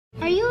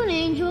Are you an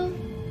angel?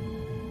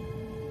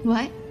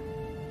 What?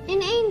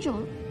 An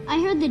angel. I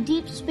heard the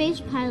deep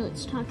space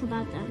pilots talk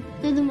about them.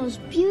 They're the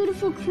most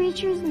beautiful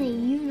creatures in the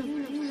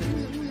universe.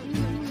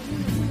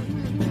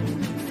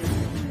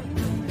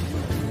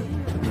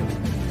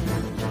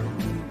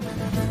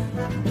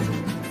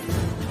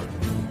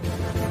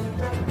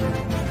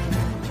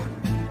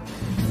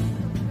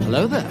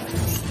 Hello there.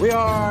 We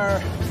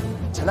are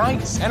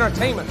tonight's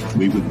entertainment.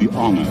 We would be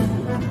honored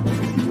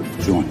if you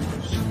would join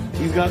us.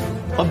 He's got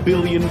a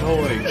billion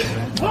toys.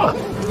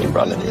 You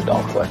brought in the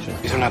doll collection.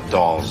 These are not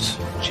dolls,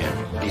 Jim.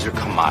 These are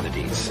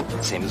commodities.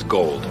 Same as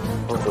gold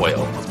or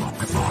oil.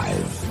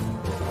 5,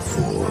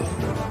 4,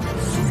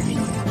 3, 2,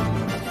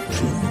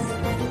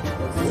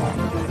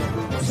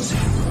 1,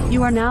 0.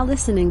 You are now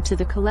listening to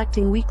the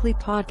Collecting Weekly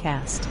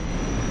podcast.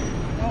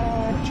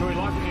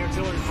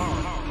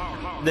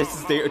 This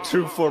is the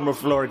true form of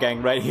Floor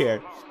Gang right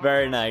here.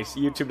 Very nice.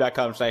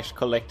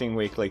 YouTube.com/Collecting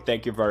Weekly.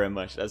 Thank you very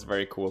much. That's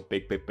very cool.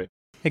 Big.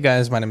 Hey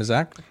guys, my name is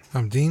Zach.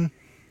 I'm Dean.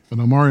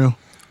 And I'm Mario.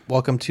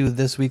 Welcome to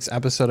this week's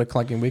episode of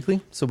Collecting Weekly.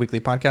 It's a weekly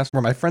podcast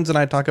where my friends and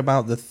I talk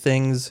about the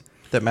things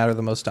that matter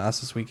the most to us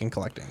this week in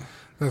collecting.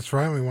 That's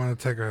right. We want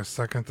to take a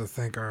second to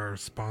thank our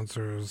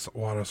sponsors,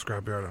 Water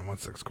Scrapyard and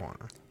 16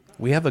 Corner.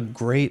 We have a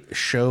great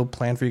show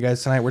planned for you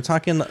guys tonight. We're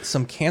talking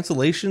some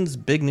cancellations,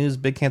 big news,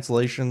 big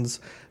cancellations,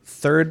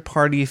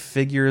 third-party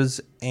figures,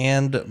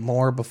 and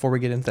more. Before we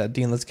get into that,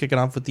 Dean, let's kick it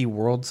off with the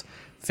world's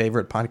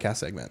favorite podcast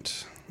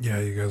segment. Yeah,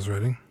 you guys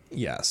ready?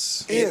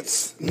 Yes.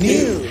 It's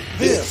new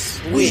this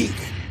week.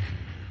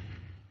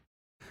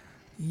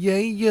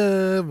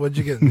 Yeah. What'd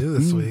you get new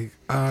this week?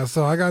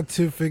 So I got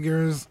two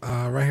figures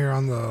right here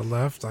on the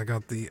left. I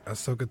got the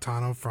Ahsoka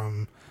Tano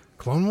from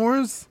Clone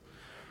Wars.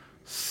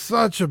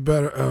 Such a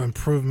better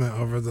improvement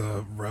over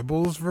the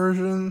Rebels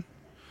version.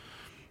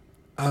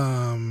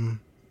 I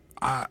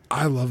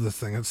love this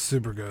thing. It's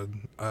super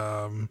good.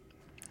 And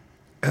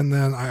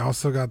then I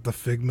also got the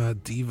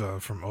Figma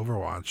Diva from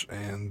Overwatch,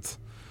 and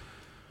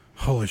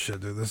holy shit,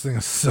 dude, this thing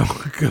is so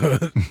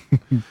good.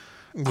 Yeah.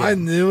 I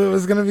knew it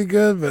was gonna be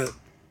good, but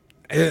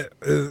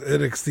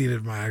it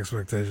exceeded my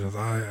expectations.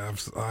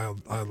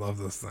 I love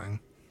this thing.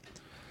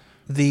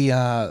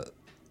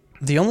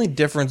 The only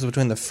difference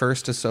between the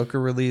first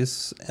Ahsoka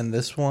release and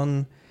this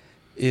one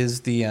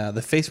is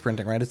the face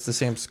printing, right? It's the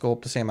same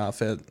sculpt, the same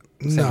outfit,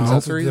 same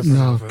accessories?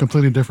 No,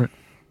 completely different.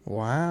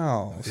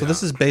 Wow. So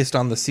this is based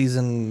on the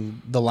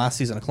last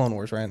season of Clone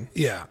Wars, right?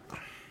 Yeah.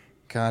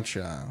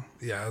 Gotcha.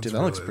 Yeah, dude,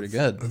 that looks pretty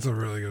good. It's a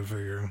really good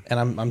figure. And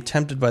I'm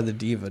tempted by the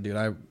Diva, dude.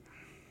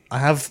 I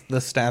have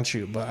the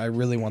statue, but I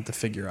really want the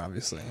figure,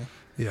 obviously.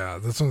 Yeah,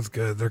 this one's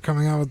good. They're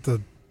coming out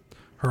with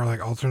her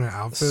like alternate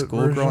outfit,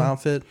 schoolgirl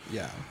outfit.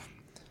 Yeah.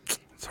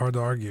 It's hard to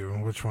argue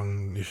which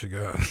one you should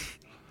get.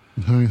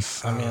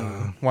 Nice. I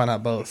mean, why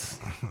not both?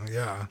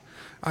 Yeah.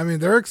 I mean,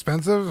 they're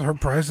expensive. Her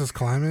price is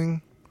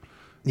climbing.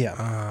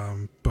 Yeah.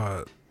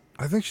 But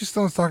I think she's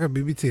still in stock at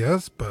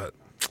BBTS, but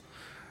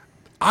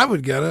I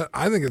would get it.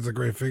 I think it's a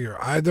great figure.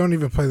 I don't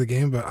even play the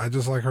game, but I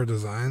just like her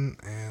design,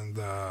 and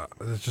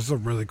it's just a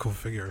really cool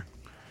figure.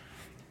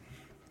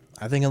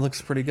 I think it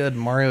looks pretty good.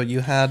 Mario,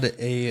 you had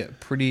a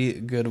pretty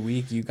good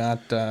week. You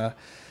got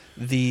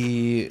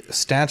the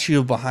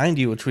statue behind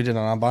you, which we did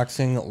an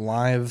unboxing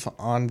live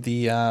on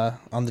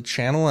the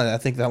channel, and I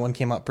think that one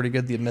came out pretty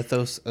good. The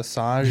Mythos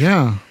Asajj.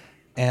 Yeah.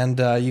 And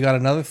you got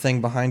another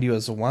thing behind you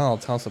as well.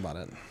 Tell us about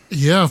it.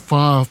 Yeah,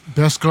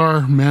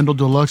 Beskar Mando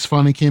Deluxe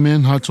finally came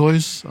in, Hot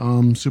Toys.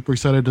 Super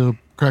excited to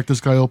crack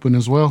this guy open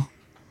as well.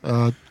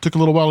 Took a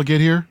little while to get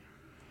here.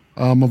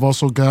 I've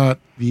also got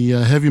the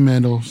Heavy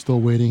Mando still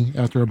waiting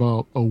after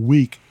about a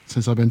week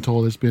since I've been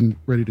told it's been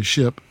ready to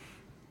ship.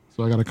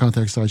 So I got to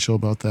contact Sideshow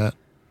about that.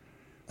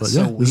 But that's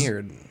so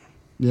weird.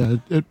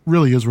 It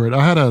really is weird.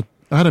 I had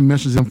to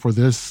message them for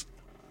this,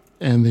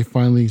 and they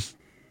finally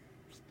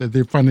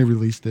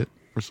released it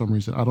for some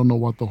reason. I don't know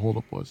what the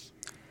holdup was.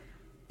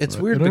 It's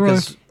weird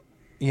because,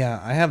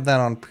 I have that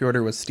on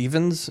pre-order with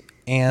Stevens,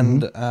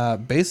 and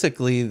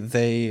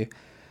basically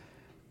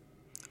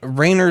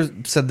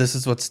Rainer said this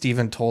is what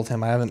Steven told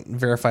him. I haven't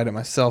verified it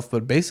myself,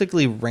 but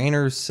basically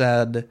Rainer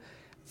said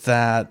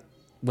that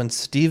when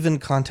Steven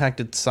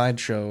contacted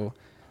Sideshow,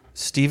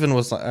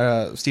 Steven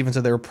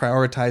said they were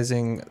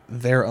prioritizing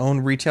their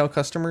own retail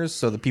customers,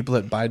 so the people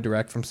that buy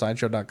direct from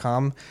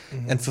Sideshow.com,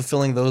 and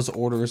fulfilling those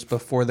orders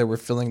before they were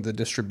filling the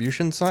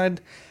distribution side.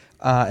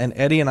 And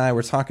Eddie and I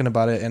were talking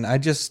about it, and I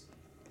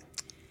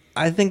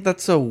think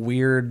that's a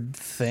weird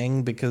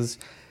thing because,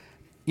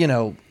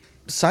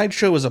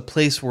 Sideshow is a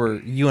place where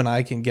you and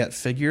I can get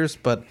figures,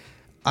 but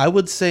I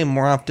would say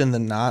more often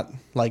than not,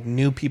 like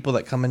new people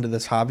that come into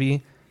this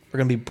hobby are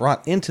going to be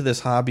brought into this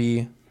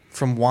hobby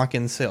from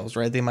walk-in sales,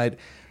 right? They might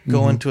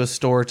go into a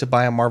store to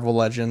buy a Marvel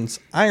Legends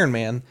Iron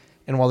Man,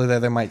 and while they're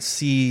there, they might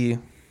see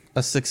a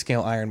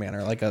 6-scale Iron Man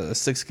or like a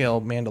 6-scale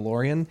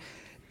Mandalorian.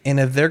 And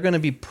if they're going to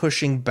be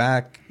pushing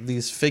back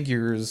these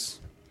figures,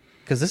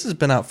 because this has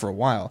been out for a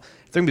while,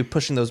 if they're going to be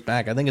pushing those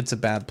back, I think it's a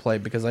bad play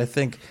because I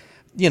think,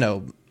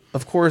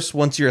 of course,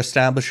 once you're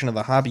established into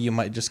the hobby, you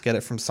might just get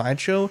it from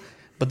Sideshow.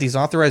 But these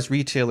authorized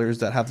retailers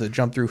that have to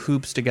jump through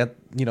hoops to get,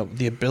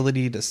 the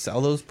ability to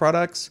sell those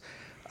products,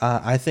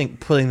 I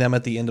think putting them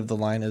at the end of the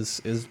line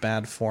is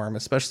bad form,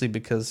 especially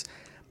because,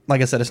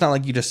 like I said, it's not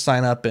like you just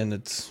sign up and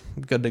it's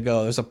good to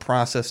go. There's a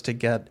process to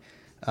get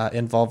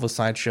involved with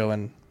Sideshow,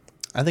 and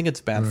I think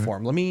it's bad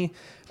form. Let me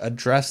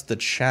address the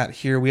chat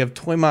here. We have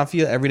Toy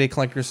Mafia, Everyday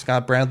Collector,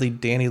 Scott Bradley,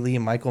 Danny Lee,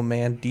 Michael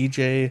Mann,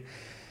 DJ.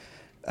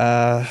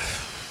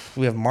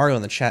 We have Mario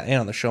in the chat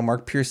and on the show.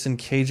 Mark Pearson,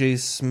 KJ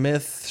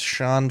Smith,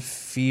 Sean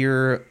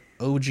Fear,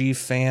 OG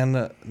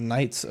Fan,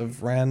 Knights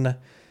of Ren.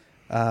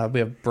 We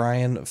have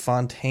Brian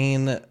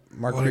Fontaine,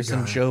 Mark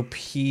Pearson, Joe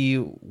P.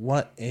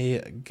 What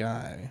a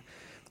guy.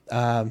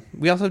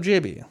 We also have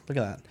JB. Look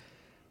at that.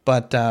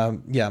 But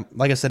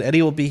like I said,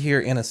 Eddie will be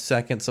here in a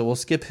second, so we'll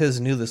skip his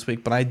new this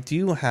week. But I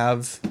do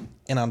have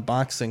an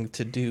unboxing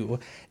to do,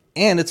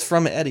 and it's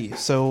from Eddie.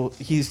 So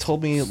he's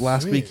told me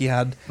last week he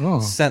had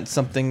sent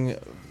something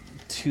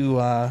to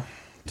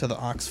the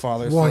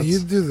Oxfather. While you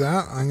do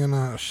that, I'm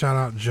gonna shout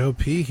out Joe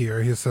P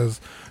here. He says,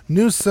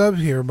 new sub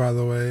here, by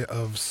the way,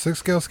 of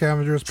 6-Scale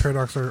Scavengers,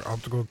 Paradoxer,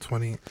 Optical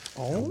 20,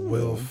 and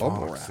Will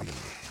Foxy.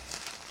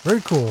 Very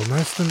cool.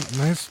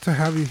 Nice to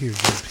have you here,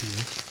 Joe P.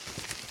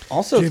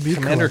 Also,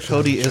 Commander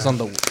Cody is on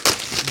the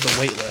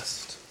wait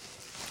list.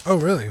 Oh,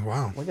 really?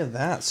 Wow. Look at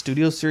that.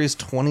 Studio Series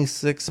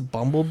 26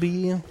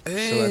 Bumblebee.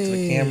 Hey. So that's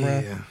the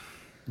camera.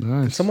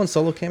 Nice. Can someone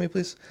solo cam me,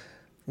 please?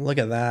 Look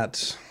at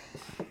that.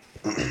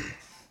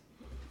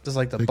 Just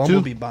like the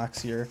Bumblebee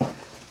box here.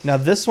 Now,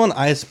 this one,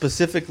 I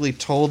specifically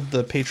told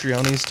the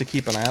Patreonies to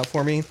keep an eye out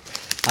for me.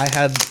 I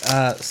had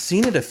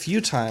seen it a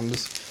few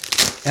times,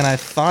 and I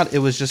thought it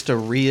was just a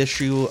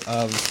reissue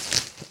of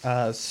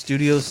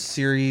Studio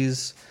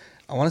Series,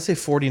 I want to say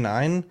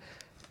 49.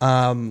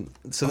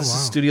 This is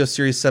Studio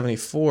Series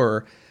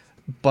 74.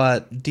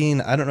 But,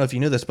 Dean, I don't know if you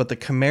knew this, but the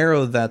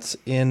Camaro that's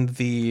in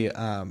the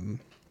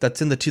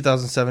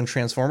 2007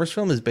 Transformers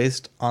film is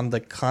based on the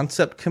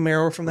concept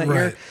Camaro from that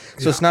year.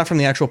 So it's not from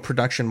the actual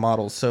production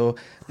model. So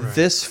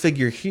this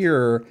figure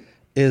here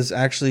is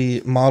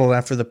actually modeled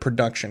after the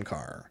production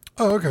car.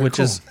 Oh, okay, which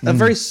is a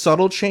very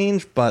subtle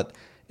change, but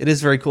it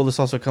is very cool. This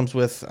also comes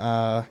with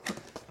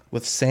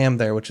Sam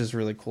there, which is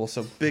really cool.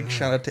 So big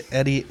shout out to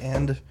Eddie.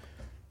 And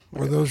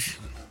were those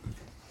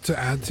to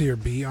add to your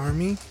B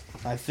army?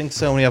 I think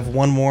so. We have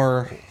one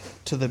more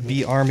to the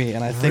B army,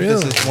 and I think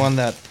this is one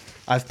that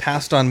I've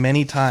passed on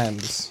many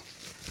times.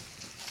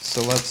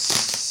 So let's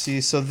see.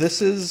 So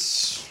this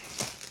is,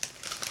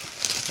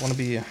 I want to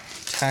be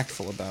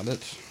tactful about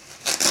it.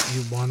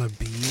 You want to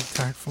be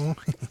tactful?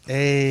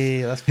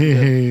 Hey, that's pretty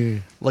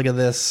good. Look at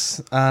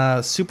this.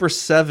 Super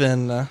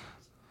 7.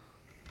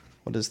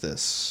 What is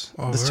this?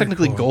 This is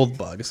technically Gold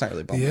Bug. It's not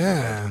really Bumblebee.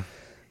 Yeah.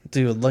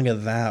 Dude, look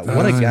at that.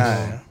 What a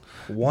guy.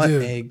 What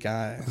a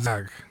guy.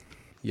 Zach.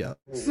 Yeah.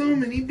 So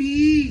many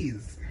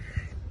bees.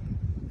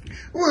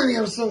 Why do you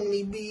have so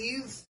many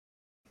bees?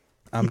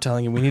 I'm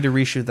telling you, we need to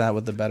reshoot that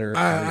with the better.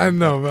 I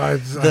know, but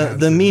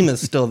the meme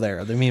is still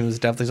there. The meme is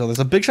definitely still there.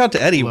 So big shout out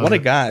to Eddie. What a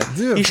guy.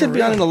 Dude, he should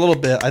be on in a little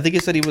bit. I think he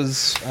said he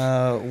was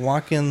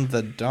walking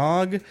the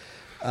dog. Is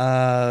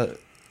that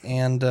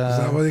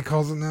what he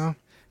calls it now?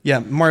 Yeah.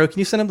 Mario, can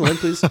you send him the link,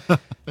 please?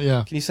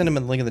 Yeah. Can you send him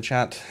a link in the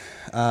chat?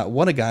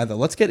 What a guy, though.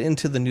 Let's get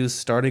into the news,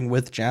 starting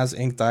with Jazz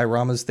Inc.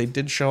 dioramas. They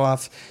did show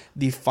off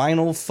the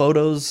final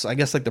photos, I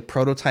guess like the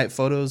prototype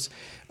photos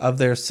of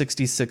their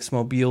 66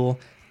 Mobile.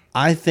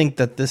 I think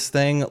that this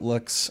thing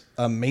looks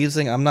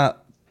amazing. I'm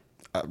not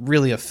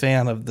really a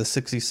fan of the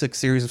 66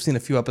 series. I've seen a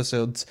few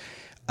episodes.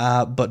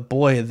 But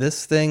boy,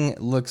 this thing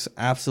looks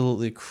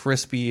absolutely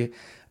crispy.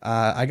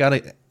 I got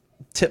to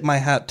tip my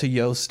hat to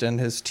Yost and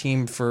his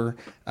team for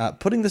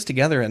putting this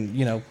together.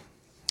 And,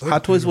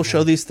 Hot Toys will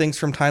show these things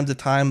from time to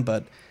time,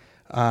 but,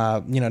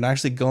 to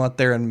actually go out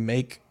there and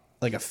make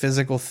like a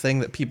physical thing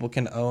that people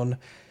can own,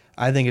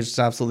 I think it's just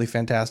absolutely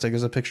fantastic.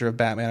 There's a picture of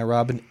Batman and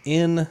Robin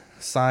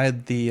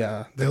inside the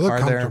they look car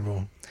comfortable.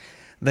 There.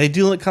 They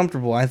do look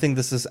comfortable. I think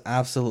this is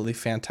absolutely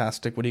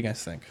fantastic. What do you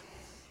guys think?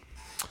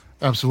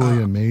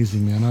 Absolutely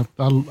amazing, man.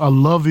 I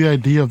love the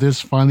idea of this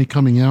finally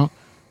coming out.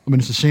 I mean,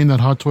 it's a shame that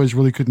Hot Toys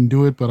really couldn't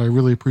do it, but I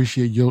really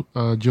appreciate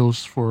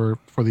Jost for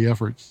the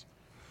efforts.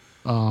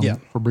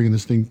 For bringing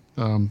this thing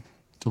to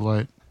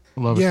light.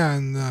 I love it. Yeah,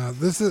 and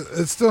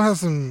it still has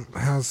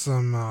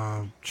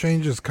some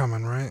changes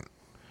coming, right?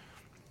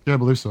 Yeah, I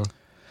believe so.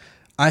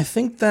 I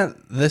think that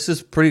this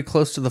is pretty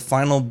close to the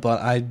final, but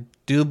I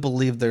do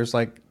believe there's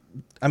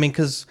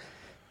because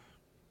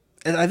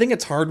I think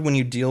it's hard when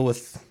you deal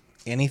with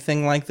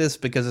anything like this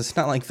because it's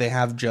not like they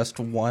have just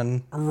one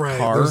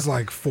car. There's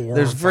like 4.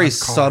 There's very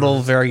subtle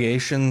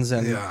variations,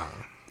 and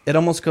it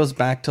almost goes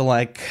back to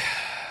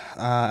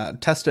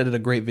Testa did a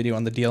great video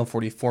on the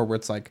DL44 where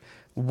it's like,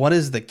 what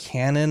is the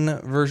canon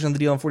version of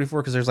the DL44?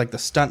 Because there's like the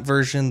stunt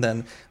version,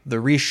 then the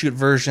reshoot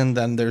version,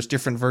 then there's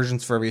different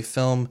versions for every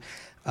film,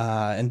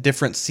 and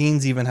different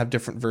scenes even have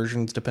different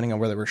versions depending on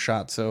where they were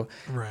shot. So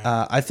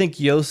I think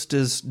Yost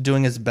is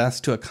doing his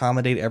best to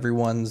accommodate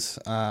everyone's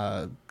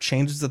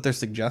changes that they're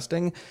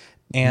suggesting,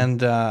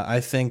 and I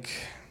think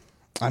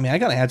I mean, I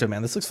gotta imagine,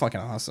 man, this looks fucking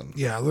awesome.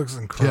 Yeah, it looks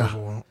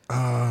incredible.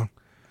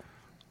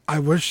 I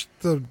wish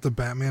the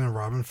Batman and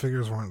Robin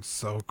figures weren't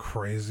so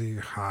crazy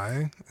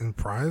high in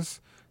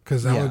price,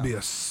 because that would be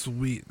a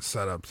sweet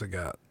setup to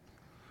get.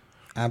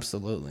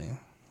 Absolutely.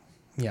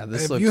 Yeah,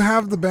 this if looks... you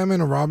have the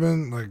Batman and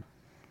Robin, like,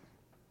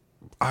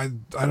 I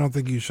don't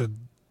think you should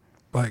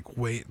like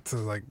wait to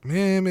like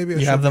maybe.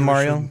 You have them,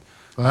 Mario?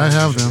 I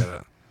have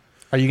them.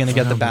 Are you gonna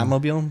get the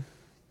Batmobile?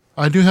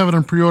 I do have it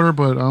on pre-order,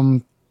 but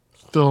I'm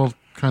still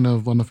kind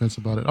of on the fence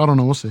about it. I don't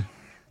know. We'll see.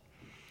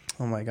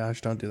 Oh my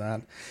gosh, don't do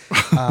that.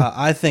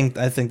 I think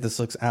this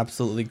looks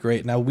absolutely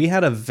great. Now, we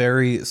had a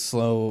very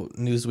slow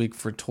news week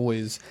for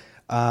toys,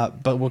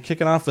 but we'll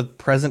kick it off with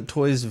Present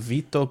Toys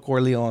Vito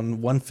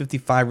Corleone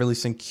 155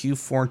 releasing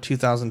Q4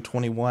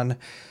 2021.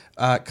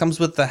 Comes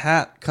with the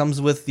hat,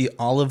 comes with the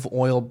olive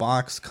oil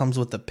box, comes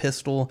with the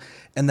pistol,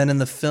 and then in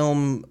the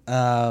film,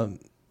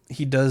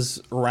 he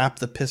does wrap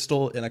the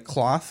pistol in a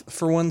cloth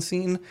for one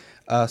scene.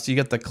 So you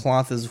get the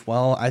cloth as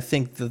well. I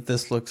think that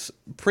this looks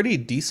pretty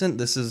decent.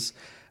 This is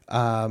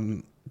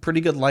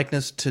pretty good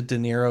likeness to De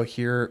Niro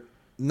here.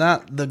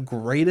 Not the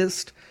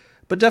greatest,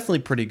 but definitely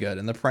pretty good.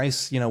 And the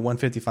price,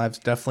 $155 is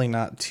definitely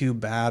not too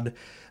bad.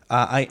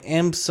 I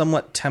am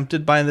somewhat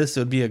tempted by this. It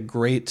would be a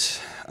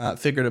great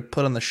figure to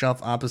put on the shelf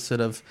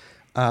opposite of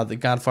the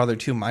Godfather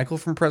 2 Michael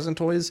from Present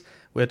Toys,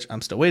 which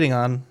I'm still waiting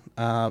on.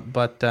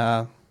 But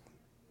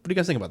what do you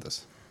guys think about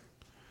this?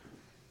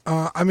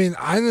 I mean,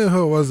 I knew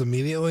who it was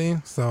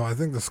immediately, so I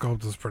think the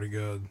sculpt is pretty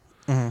good.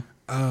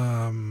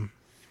 Mm-hmm.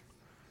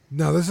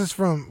 No, this is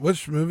from,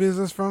 which movie is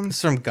this from?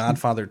 It's from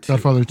Godfather 2.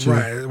 Godfather 2.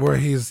 Right, where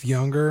he's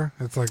younger.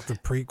 It's like the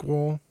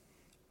prequel.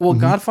 Well,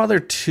 Godfather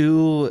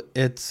 2,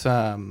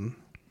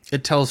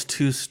 it tells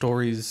two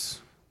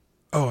stories.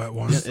 Oh, at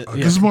once?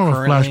 This is more of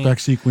a flashback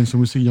sequence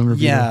when we see younger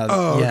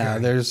Vito. Yeah,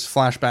 there's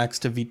flashbacks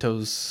to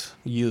Vito's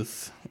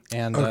youth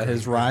and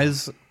his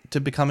rise to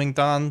becoming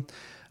Don.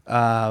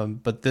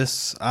 But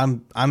this,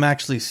 I'm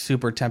actually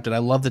super tempted. I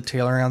love the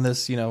tailoring on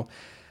this.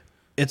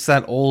 It's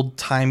that old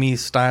timey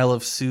style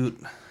of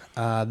suit.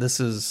 This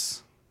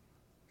is,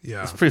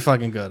 it's pretty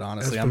fucking good.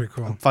 Honestly, That's pretty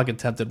cool. I'm fucking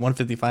tempted.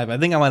 155. I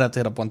think I might have to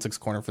hit up 1/6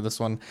 corner for this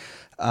one.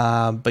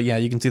 But yeah,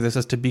 you can see this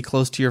says to be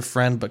close to your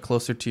friend, but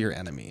closer to your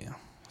enemy.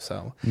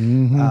 So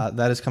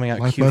that is coming out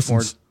Life Q4.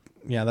 lessons.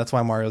 Yeah, that's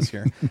why Mario's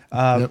here.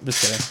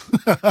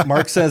 Just kidding.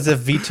 Mark says if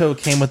Vito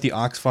came with the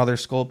Oxfather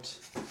sculpt,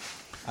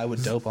 I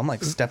would dope. I'm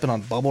like stepping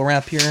on bubble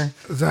wrap here.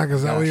 Zach,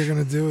 is that what you're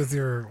gonna do with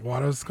your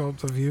Watto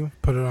sculpt of you?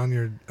 Put it on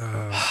your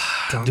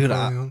dude.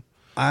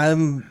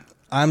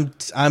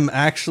 I'm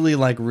actually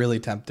like really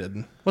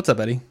tempted. What's up,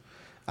 Eddie?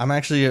 I'm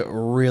actually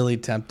really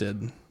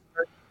tempted.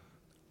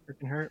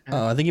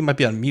 Oh, I think you might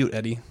be on mute,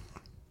 Eddie.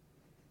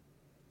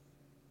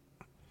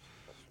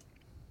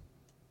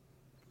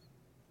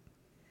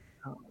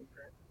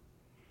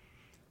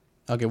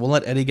 Okay, we'll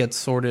let Eddie get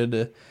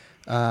sorted.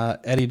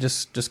 Eddie,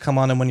 just come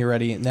on in when you're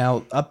ready.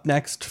 Now, up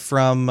next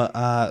from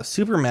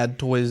Super Mad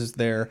Toys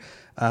there,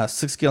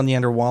 6-scale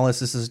Neander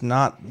Wallace. This has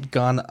not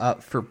gone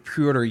up for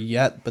pre-order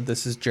yet, but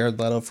this is Jared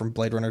Leto from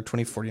Blade Runner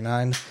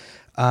 2049.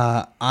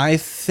 I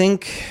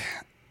think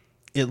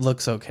it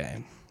looks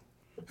okay.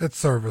 It's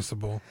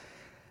serviceable.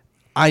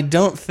 I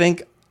don't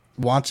think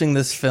watching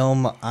this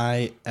film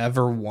I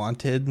ever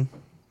wanted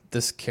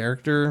this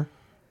character.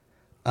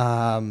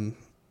 I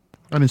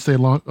didn't stay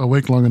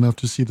awake long enough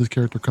to see this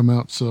character come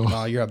out, so...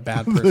 Oh, you're a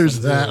bad person.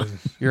 There's that.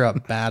 You're a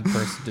bad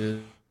person,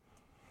 dude.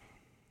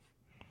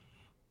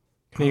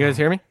 Can you guys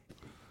hear me?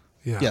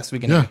 Yeah. Yes, we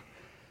can hear you.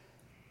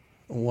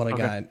 What a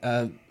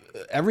guy.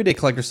 Everyday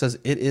Collector says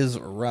it is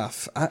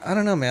rough. I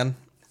don't know, man.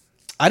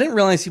 I didn't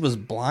realize he was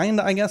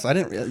blind, I guess.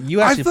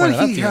 You actually pointed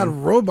out to he had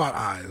robot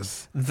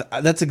eyes.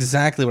 That's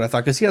exactly what I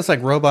thought, because he has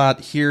like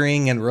robot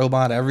hearing and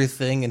robot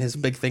everything, and his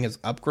big thing is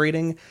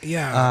upgrading.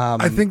 Yeah.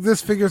 I think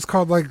this figure is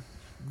called like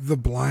the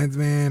Blind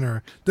Man,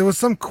 or there was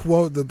some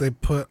quote that they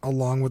put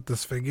along with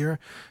this figure,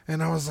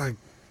 and I was like,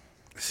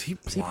 is he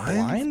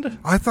blind?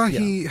 I thought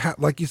he had,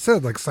 like you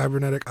said, like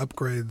cybernetic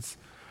upgrades,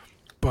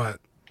 but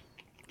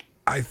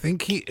I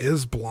think he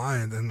is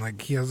blind, and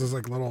like he has those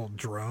like little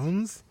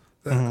drones.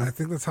 I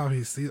think that's how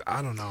he sees.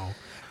 I don't know.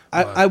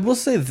 I will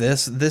say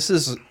this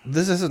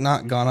has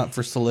not gone up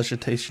for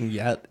solicitation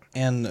yet,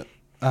 and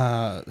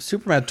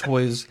Supermad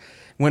Toys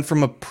went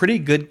from a pretty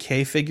good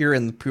K figure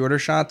in the pre-order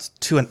shots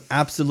to an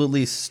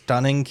absolutely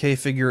stunning K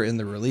figure in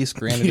the release.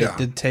 Granted, it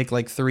did take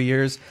like 3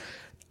 years.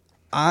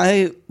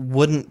 I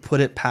wouldn't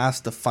put it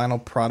past the final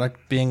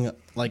product being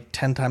like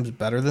 10 times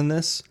better than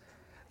this.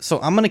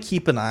 So I'm going to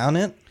keep an eye on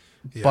it,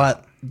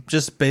 but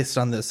just based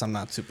on this, I'm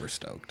not super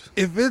stoked.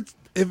 If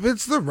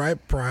it's the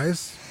right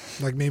price,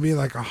 like maybe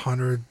like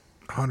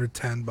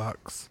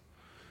 $110,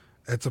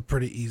 it's a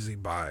pretty easy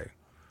buy.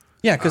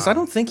 Yeah, because I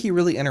don't think he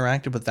really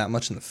interacted with that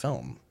much in the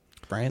film,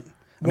 right?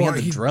 I mean, he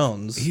had the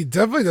drones. He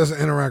definitely doesn't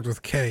interact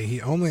with K.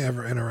 He only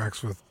ever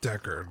interacts with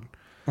Deckard.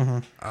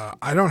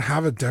 I don't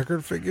have a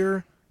Deckard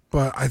figure,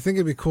 but I think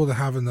it'd be cool to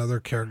have another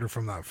character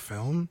from that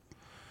film.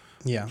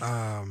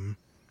 Yeah.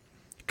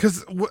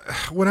 Because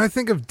when I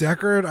think of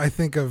Deckard, I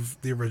think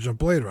of the original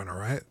Blade Runner,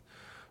 right?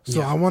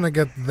 So I want to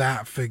get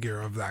that figure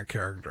of that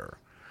character.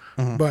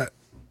 But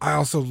I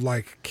also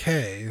like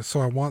Kay, so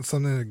I want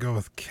something to go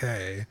with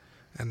Kay.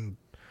 And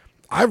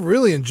I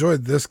really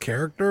enjoyed this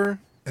character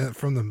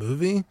from the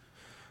movie.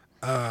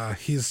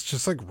 He's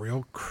just like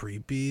real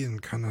creepy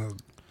and kind of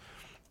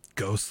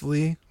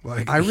ghostly.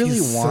 Like I really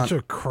he's want such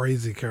a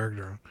crazy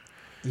character.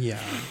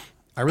 Yeah,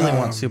 I really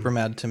want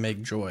Supermad to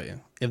make Joy.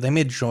 If they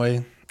made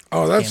Joy,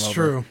 oh, that's game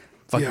true. Over.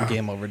 Fucking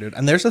game over, dude.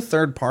 And there's a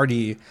third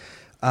party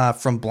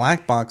from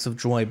Black Box of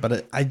Joy,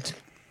 but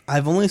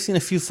I've only seen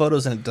a few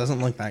photos and it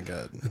doesn't look that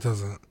good. It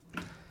doesn't.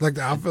 Like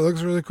the outfit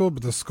looks really cool,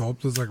 but the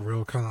sculpt is like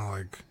real kind of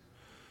like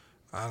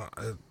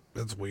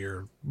it's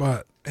weird.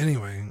 But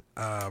anyway,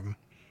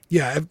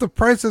 yeah, if the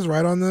price is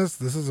right on this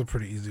is a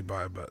pretty easy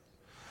buy, but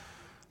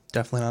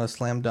definitely not a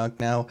slam dunk.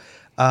 Now,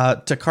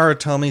 Takara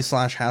Tomy /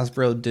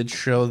 Hasbro did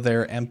show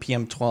their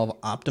MPM 12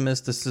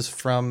 Optimus. This is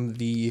from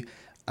the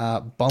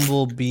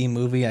Bumblebee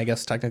movie, I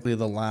guess technically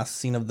the last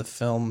scene of the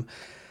film.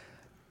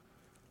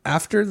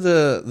 After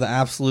the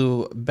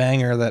absolute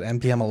banger that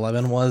MPM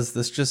 11 was,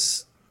 this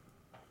just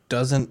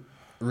doesn't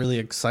really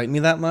excite me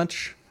that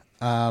much.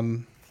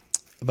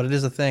 But it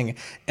is a thing.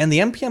 And the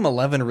MPM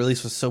 11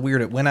 release was so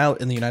weird. It went out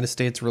in the United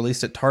States,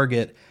 released at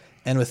Target,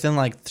 and within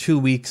like 2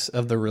 weeks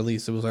of the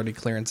release, it was already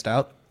clearanced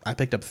out. I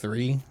picked up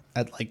 3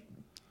 at like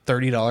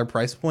 $30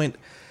 price point.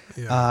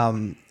 Yeah.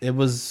 It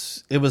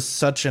was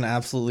such an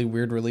absolutely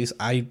weird release.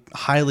 I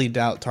highly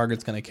doubt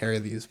Target's going to carry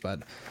these,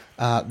 but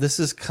this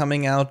is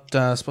coming out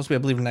supposed to be, I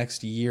believe,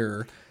 next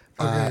year.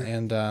 Okay.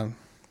 And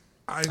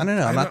I don't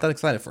know. I'm not that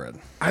excited for it.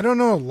 I don't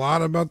know a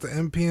lot about the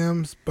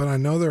MPMs, but I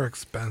know they're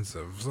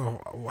expensive.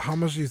 So how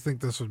much do you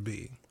think this would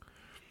be?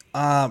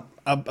 A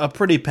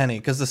pretty penny,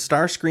 because the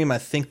Starscream, I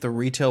think the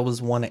retail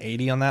was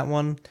 $180 on that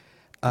one.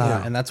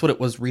 And that's what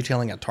it was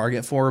retailing at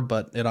Target for,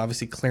 but it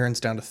obviously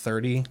clearanced down to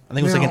 $30. I think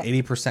it was like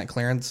an 80%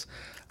 clearance.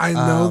 I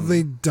know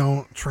they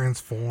don't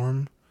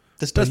transform.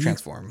 This does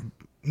transform.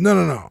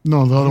 No.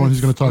 No, the other one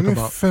he's going to talk Let me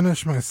about.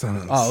 Finish my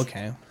sentence. Oh,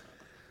 okay.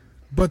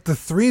 But the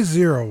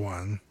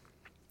 301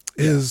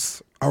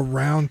 is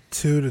around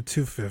 $2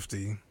 to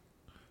 $250,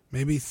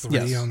 maybe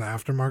 $3 on the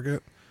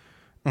aftermarket,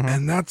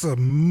 and that's a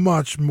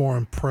much more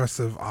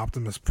impressive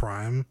Optimus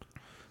Prime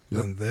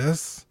than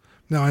this.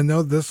 Now I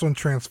know this one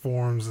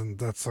transforms, and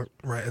that's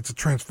right. It's a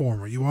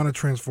transformer. You want to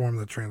transform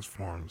that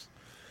transforms,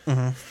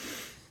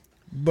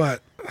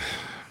 but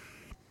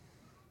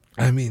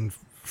I mean,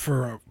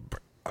 for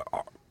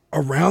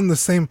around the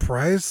same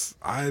price,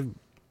 I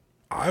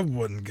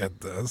wouldn't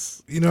get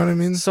this. You know what I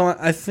mean? So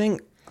I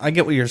think I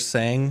get what you're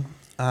saying,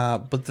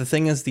 but the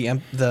thing is,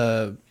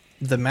 the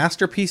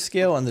Masterpiece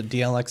scale and the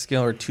DLX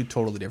scale are two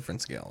totally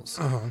different scales,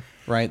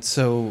 right?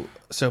 So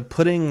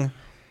putting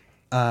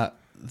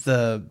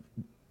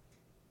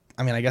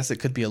I mean, I guess it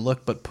could be a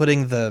look, but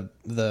putting the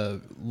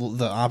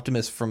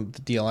Optimus from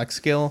the DLX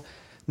scale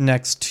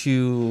next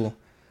to,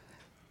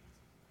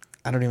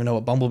 I don't even know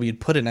what Bumblebee you'd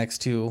put it next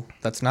to.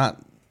 That's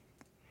not,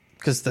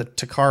 because the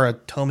Takara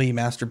Tomy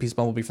Masterpiece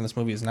Bumblebee from this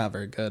movie is not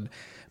very good.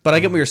 But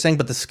I get what you're saying,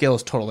 but the scale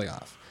is totally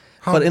off.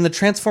 But in the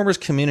Transformers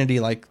community,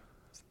 like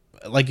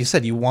you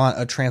said, you want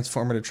a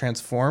Transformer to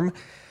transform.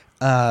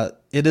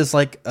 It is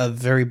like a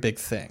very big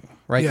thing,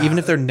 right? Yeah. Even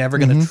if they're never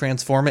going to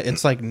transform it,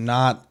 it's like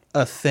not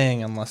a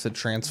thing unless it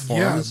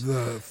transforms. Yeah,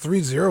 the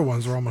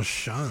 301s were almost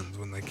shunned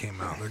when they came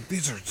out. Like,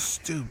 these are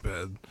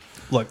stupid.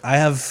 Look, I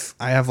have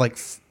like,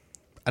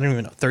 I don't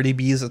even know, 30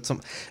 Bs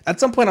at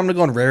some point. I'm gonna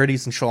go on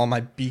rarities and show all my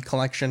B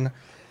collection.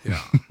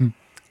 Yeah.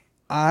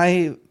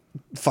 I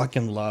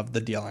fucking love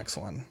the DLX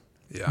one.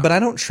 Yeah. But I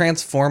don't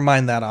transform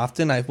mine that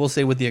often. I will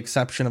say, with the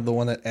exception of the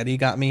one that Eddie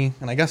got me,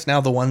 and I guess now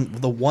the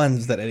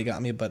ones that Eddie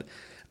got me, but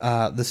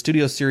the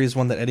Studio Series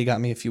one that Eddie got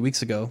me a few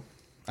weeks ago,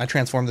 I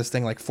transform this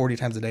thing like 40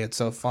 times a day. It's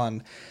so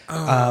fun.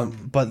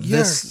 But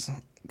this,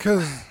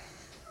 because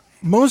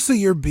most of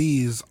your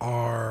Bs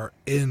are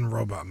in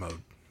robot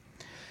mode.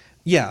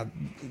 Yeah,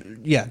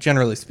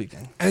 generally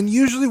speaking. And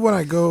usually when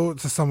I go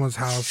to someone's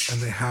house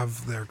and they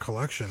have their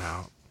collection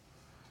out,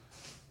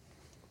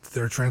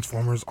 their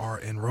Transformers are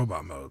in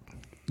robot mode.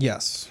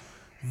 Yes.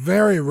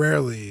 Very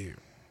rarely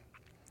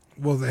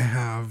will they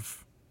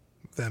have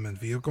them in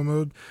vehicle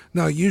mode.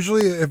 Now,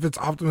 usually if it's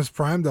Optimus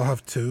Prime, they'll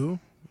have 2,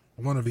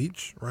 one of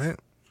each, right?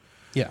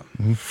 Yeah.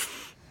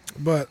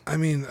 But, I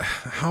mean,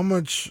 how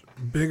much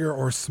bigger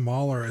or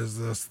smaller is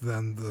this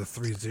than the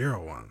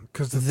 301?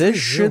 Because this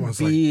should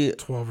be like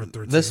 12 or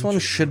 13 This one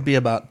inches, should be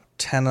about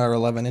 10 or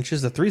 11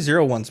 inches. The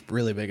 301's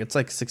really big. It's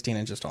like 16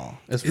 inches tall.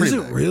 It's pretty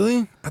Is it big.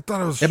 really? I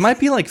thought it was... It might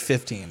be like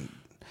 15,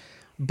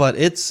 but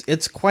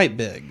it's quite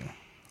big.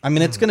 I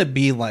mean, it's going to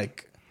be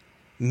like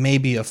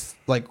maybe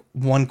like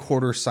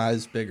 1/4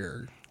 size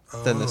bigger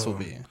than this will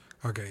be.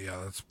 Okay, yeah,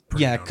 that's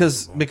pretty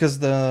because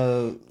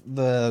the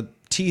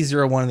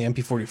T01 and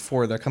the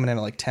MP44, they're coming in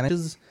at like 10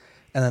 inches,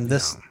 and then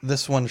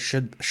this one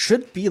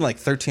should be like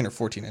 13 or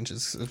 14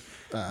 inches.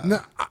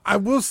 Now, I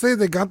will say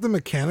they got the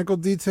mechanical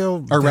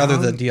detail or rather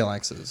down. the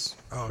DLXs.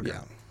 Oh, okay.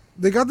 Yeah.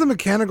 They got the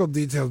mechanical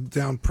detail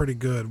down pretty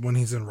good when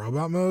he's in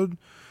robot mode,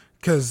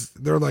 because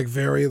they're like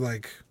very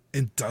like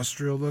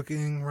industrial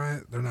looking,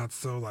 right? They're not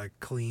so like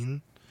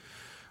clean.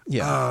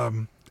 Yeah.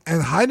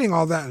 And hiding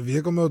all that in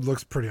vehicle mode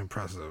looks pretty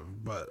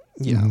impressive, but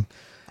yeah.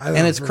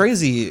 And it's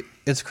crazy.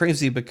 It's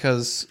crazy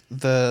because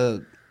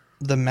the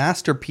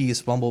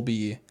masterpiece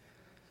Bumblebee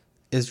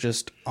is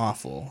just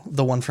awful.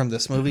 The one from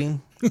this movie.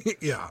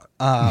 Yeah.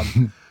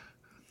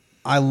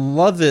 I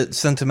love it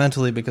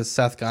sentimentally because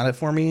Seth got it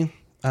for me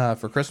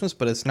for Christmas,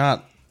 but it's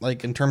not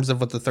like in terms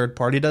of what the third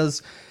party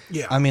does.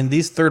 Yeah. I mean,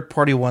 these third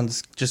party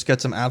ones just get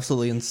some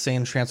absolutely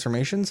insane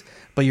transformations.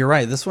 But you're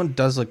right. This one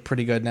does look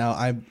pretty good. Now,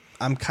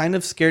 I'm kind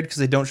of scared because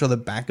they don't show the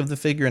back of the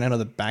figure, and I know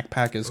the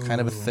backpack is kind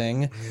of a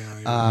thing.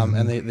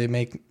 And they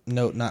make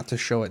note not to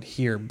show it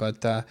here.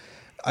 But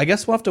I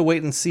guess we'll have to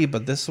wait and see.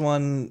 But this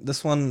one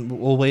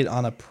we'll wait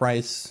on a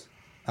price.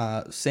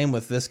 Same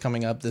with this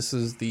coming up. This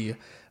is the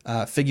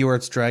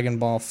Figuarts Dragon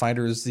Ball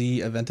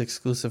FighterZ event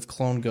exclusive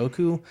clone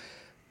Goku.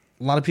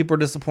 A lot of people are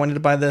disappointed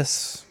by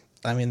this.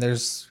 I mean,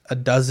 there's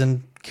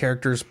dozens of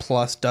characters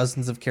plus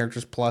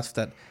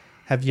that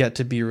have yet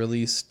to be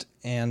released,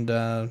 and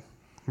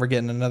we're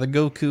getting another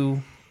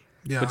Goku,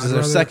 which is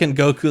their second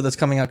Goku that's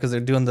coming out because they're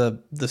doing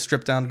the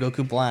stripped down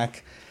Goku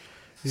Black.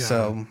 Yeah.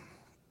 So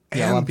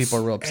a lot of people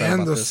are real upset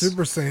about this. And the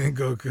Super Saiyan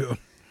Goku.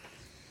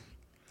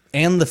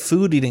 And the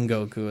food eating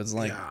Goku is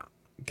like,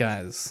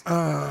 guys.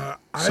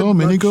 So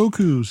many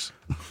Gokus.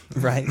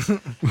 Right.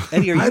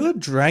 Eddie, are you a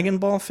Dragon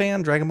Ball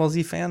fan? Dragon Ball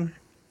Z fan?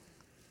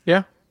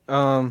 Yeah.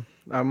 I'm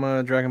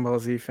a Dragon Ball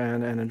Z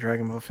fan and a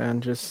Dragon Ball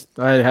fan.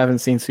 I haven't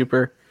seen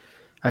Super.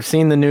 I've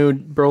seen the new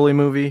Broly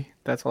movie.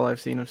 That's all I've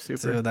seen of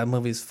Super. Dude, that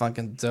movie's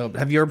fucking dope.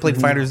 Have you ever played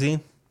Fighter Z?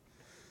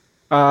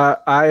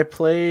 I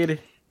played...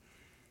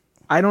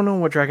 I don't know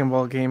what Dragon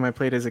Ball game I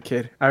played as a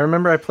kid. I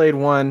remember I played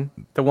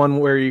the one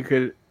where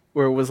it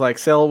was like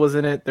Cell was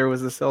in it. There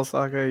was the Cell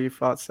saga. You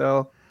fought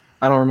Cell.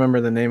 I don't remember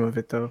the name of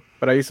it though,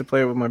 but I used to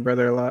play it with my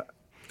brother a lot.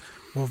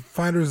 Well,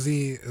 Fighter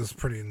Z is a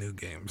pretty new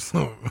game,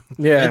 so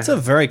yeah, it's a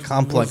very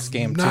complex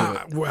game too.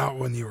 Well,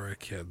 when you were a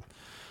kid,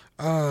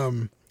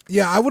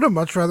 yeah, I would have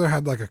much rather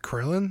had like a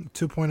Krillin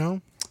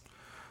 2.0.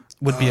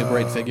 Would be a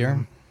great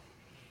figure.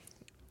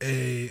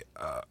 An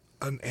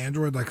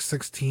Android like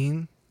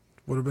 16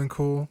 would have been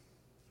cool.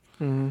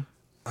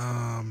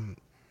 Mm-hmm.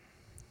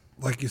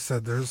 Like you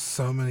said, there's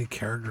so many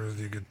characters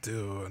you could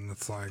do, and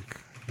it's like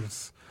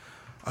it's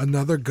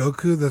another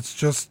Goku that's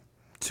just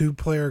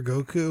 2-player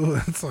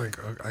Goku. It's like,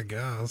 I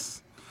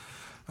guess.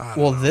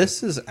 Well,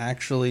 this is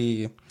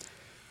actually,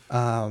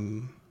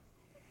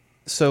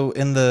 so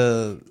in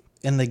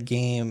the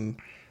game,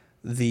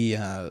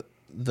 the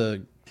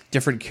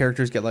different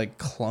characters get like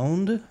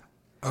cloned.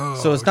 Oh,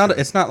 so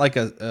it's not like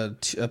a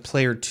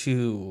player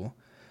 2.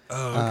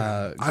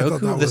 Okay.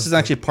 Goku. This is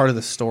actually part of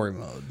the story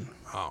mode.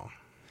 Oh.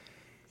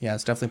 Yeah,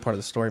 it's definitely part of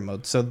the story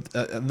mode. So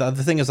the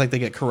other thing is like they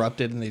get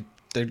corrupted and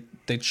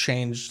they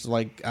change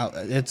like out.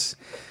 It's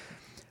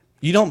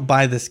you don't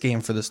buy this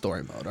game for the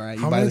story mode, all right?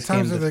 How many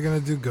times are they gonna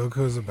do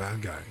Goku as a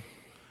bad guy?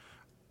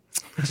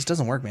 It just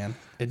doesn't work, man.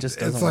 It just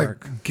doesn't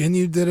work. It's like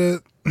Ginyu did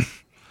it.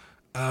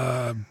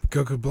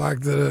 Goku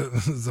Black did it.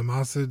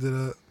 Zamasu did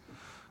it.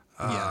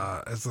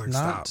 It's like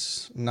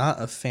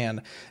not a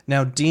fan.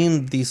 Now,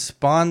 Dean, the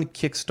Spawn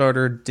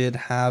Kickstarter did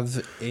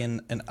have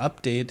an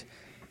update,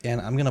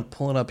 and I'm gonna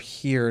pull it up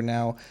here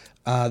now.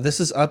 This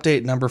is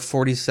update number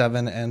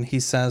 47, and he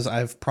says,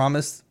 "I've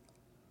promised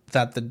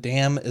that the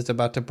dam is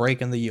about to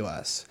break in the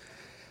U.S."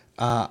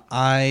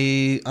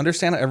 I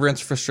understand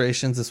everyone's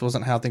frustrations. This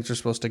wasn't how things are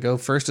supposed to go.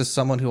 First, as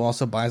someone who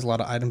also buys a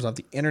lot of items off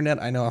the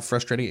internet, I know how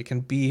frustrating it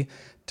can be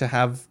to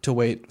have to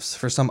wait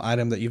for some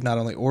item that you've not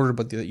only ordered,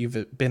 but that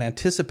you've been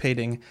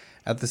anticipating.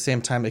 At the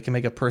same time, it can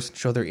make a person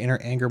show their inner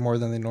anger more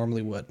than they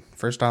normally would.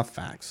 First off,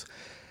 facts.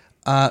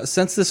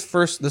 Since this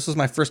was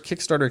my first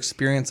Kickstarter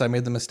experience, I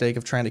made the mistake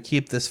of trying to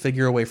keep this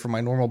figure away from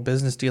my normal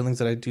business dealings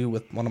that I do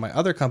with one of my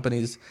other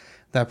companies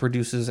that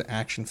produces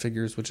action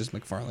figures, which is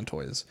McFarlane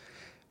Toys.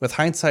 With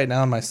hindsight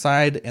now on my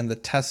side and the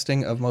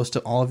testing of most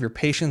of all of your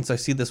patience, I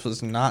see this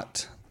was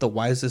not the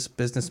wisest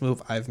business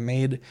move I've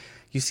made.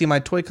 You see, my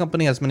toy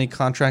company has many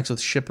contracts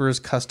with shippers,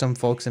 custom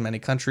folks in many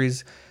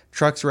countries,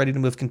 trucks ready to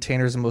move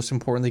containers, and most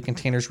importantly,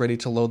 containers ready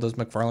to load those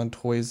McFarlane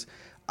Toys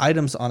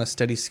items on a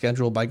steady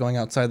schedule. By going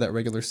outside that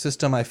regular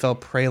system, I fell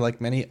prey, like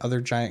many other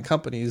giant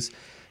companies,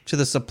 to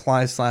the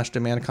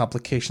supply/demand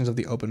complications of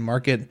the open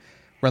market.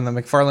 Where on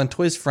the McFarlane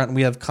Toys front,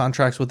 we have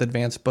contracts with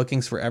advanced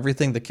bookings for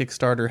everything. The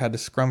Kickstarter had to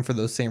scrum for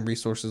those same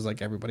resources like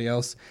everybody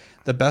else.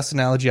 The best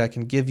analogy I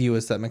can give you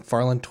is that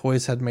McFarlane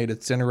Toys had made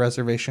its dinner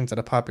reservations at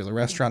a popular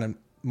restaurant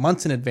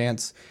months in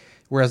advance,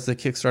 whereas the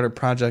Kickstarter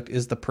project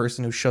is the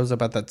person who shows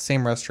up at that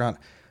same restaurant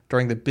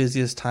during the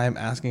busiest time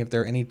asking if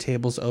there are any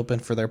tables open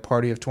for their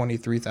party of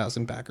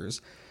 23,000 backers.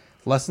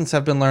 Lessons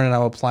have been learned, and I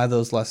will apply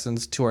those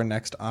lessons to our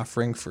next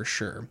offering for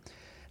sure.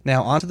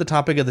 Now, on to the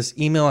topic of this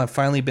email. I've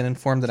finally been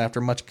informed that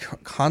after much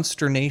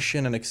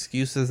consternation and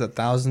excuses that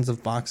thousands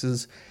of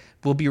boxes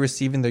will be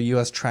receiving their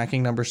U.S.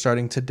 tracking number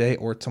starting today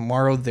or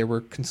tomorrow. They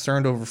were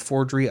concerned over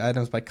forgery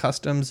items by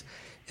customs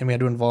and we had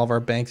to involve our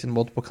banks and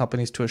multiple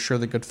companies to assure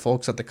the good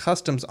folks at the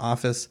customs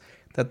office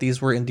that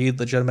these were indeed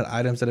legitimate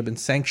items that had been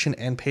sanctioned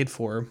and paid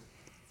for.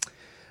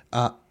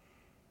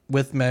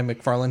 With my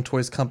McFarlane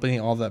Toys company,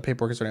 all that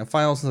paperwork is already on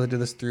file. Since I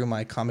did this through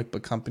my comic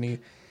book company,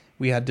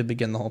 we had to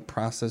begin the whole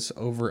process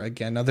over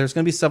again. Now, there's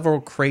going to be several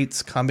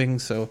crates coming,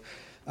 so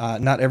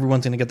not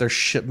everyone's going to get their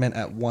shipment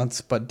at once.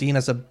 But Dean,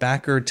 as a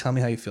backer, tell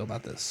me how you feel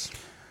about this.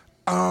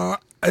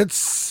 It's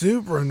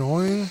super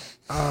annoying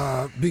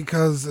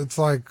because it's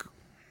like,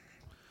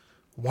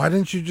 why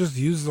didn't you just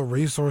use the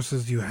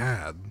resources you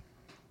had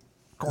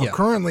or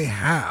currently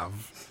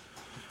have?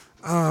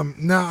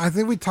 Now, I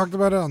think we talked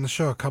about it on the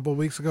show a couple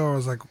weeks ago. I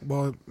was like,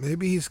 well,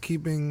 maybe he's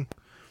keeping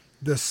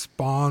the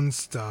Spawn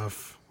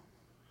stuff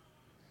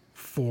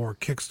for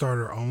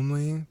Kickstarter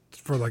only,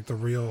 for like the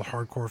real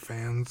hardcore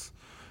fans,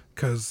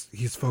 because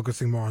he's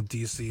focusing more on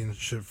DC and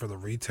shit for the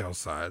retail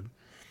side,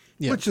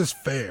 which is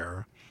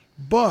fair.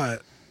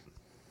 But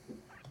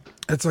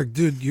it's like,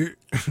 dude, you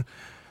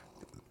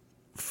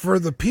for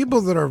the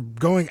people that are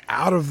going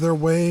out of their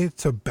way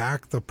to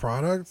back the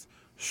product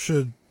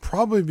should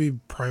probably be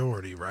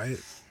priority, right?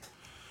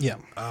 Yeah.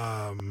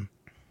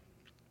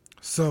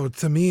 So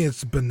to me,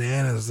 it's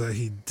bananas that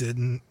he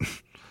didn't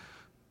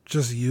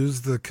just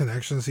use the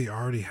connections he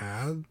already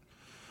had.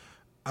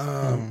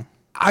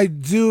 I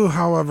do,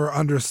 however,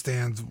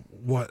 understand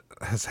what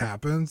has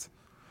happened,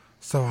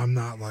 so I'm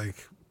not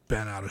like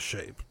bent out of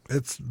shape.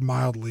 It's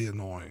mildly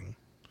annoying.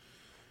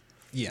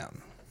 Yeah.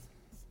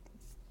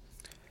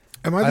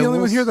 Am I the only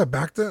one here that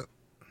backed it?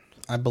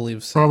 I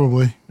believe so.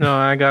 Probably. No,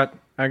 I got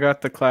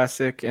the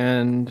classic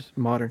and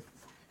modern.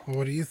 Well,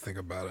 what do you think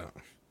about it?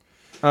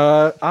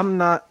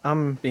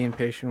 I'm being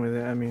patient with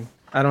it. I mean,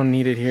 I don't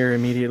need it here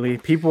immediately.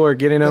 People are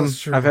getting them.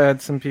 I've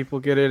had some people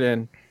get it,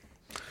 and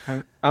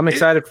I'm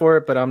excited for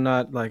it, but I'm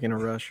not like in a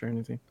rush or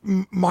anything.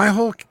 My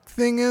whole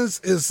thing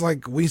is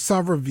like, we saw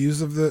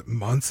reviews of it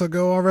months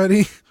ago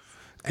already.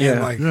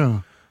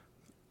 And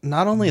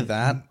not only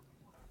that,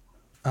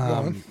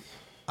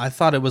 I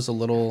thought it was a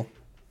little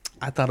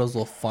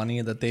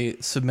funny that they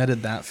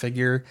submitted that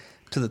figure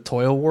to the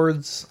Toy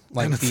Awards,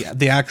 like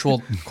the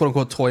actual quote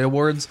unquote Toy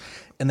Awards,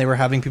 and they were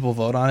having people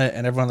vote on it,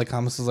 and everyone in the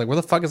comments was like, "Where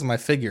the fuck is my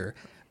figure?"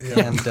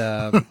 Yeah. And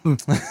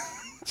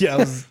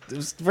it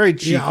was very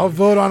cheap. Yeah, I'll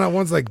vote on it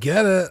once I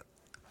get it.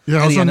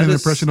 Yeah, I was under the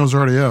impression it was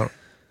already out,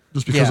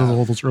 just because of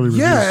all those early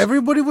reviews. Yeah,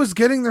 everybody was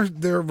getting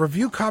their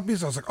review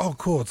copies. I was like, "Oh,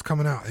 cool, it's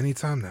coming out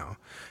anytime now."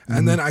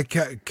 And then I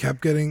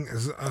kept getting,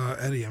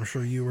 Eddie, I'm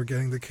sure you were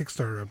getting the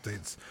Kickstarter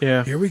updates.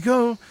 Yeah. Here we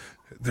go.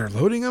 They're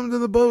loading them to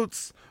the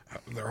boats.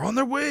 They're on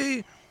their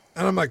way.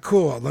 And I'm like,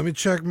 cool, let me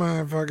check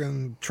my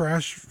fucking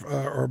trash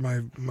or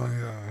my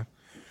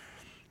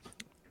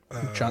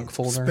junk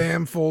folder.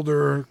 Spam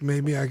folder.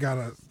 Maybe I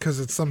got because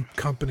it's some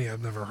company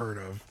I've never heard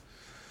of.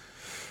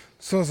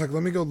 So I was like,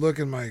 let me go look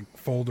in my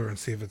folder and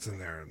see if it's in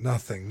there.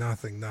 Nothing.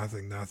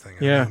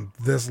 Yeah. And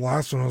this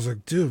last one, I was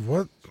like, dude,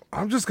 what?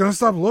 I'm just going to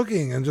stop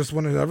looking. And just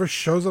whenever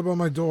shows up on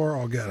my door,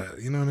 I'll get it.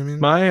 You know what I mean?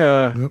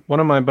 My, one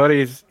of my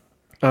buddies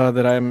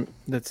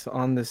that's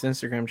on this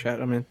Instagram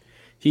chat, I mean,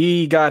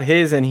 he got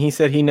his and he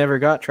said he never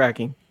got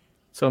tracking.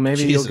 So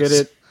maybe you'll get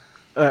it,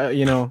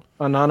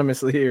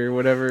 anonymously or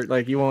whatever.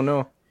 Like, you won't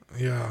know.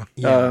 Yeah.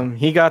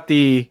 He got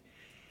the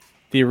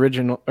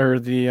original or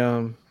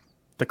the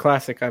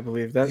classic, I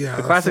believe.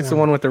 The classic's the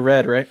one with the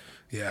red, right?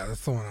 Yeah,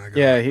 that's the one I got.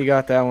 Yeah, he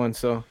got that one.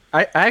 So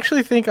I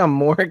actually think I'm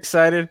more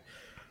excited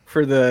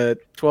for the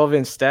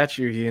 12-inch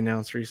statue he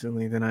announced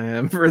recently than I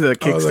am for the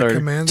Kickstarter. Oh, the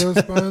Commando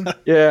spawn?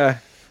 Yeah,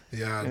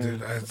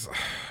 dude.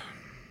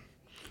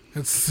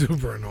 It's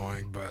super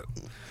annoying, but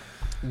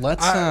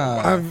let's.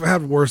 I've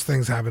had worse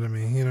things happen to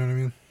me. You know what I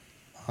mean?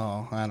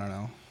 Oh, I don't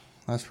know.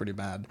 That's pretty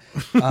bad.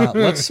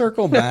 Let's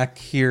circle back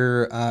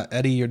here.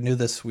 Eddie, you're new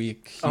this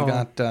week. You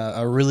got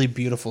a really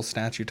beautiful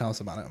statue. Tell us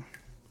about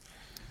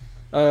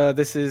it.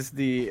 This is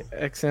the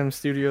XM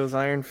Studios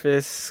Iron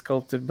Fist,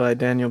 sculpted by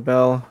Daniel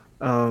Bell.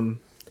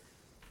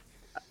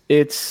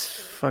 It's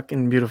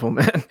fucking beautiful,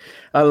 man.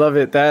 I love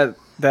it. That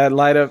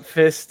light up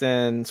fist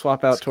and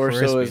swap out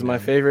torso is my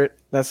favorite.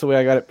 That's the way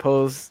I got it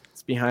posed.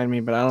 It's behind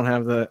me, but I don't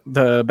have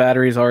the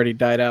batteries already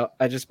died out.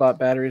 I just bought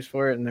batteries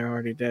for it and they're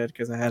already dead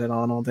because I had it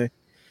on all day.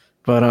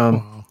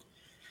 But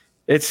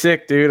it's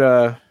sick, dude.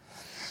 I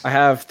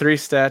have 3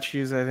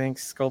 statues, I think,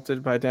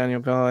 sculpted by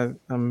Daniel Bell.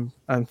 I'm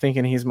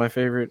thinking he's my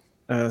favorite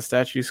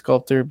statue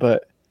sculptor,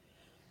 but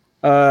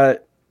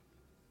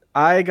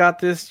I got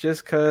this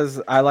just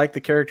because I like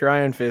the character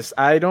Iron Fist.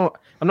 I'm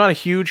not a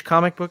huge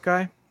comic book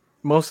guy.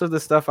 Most of the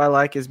stuff I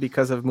like is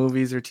because of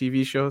movies or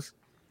TV shows.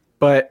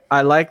 But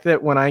I like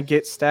that when I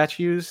get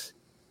statues,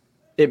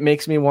 it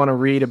makes me want to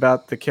read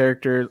about the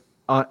character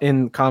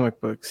in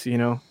comic books, you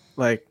know?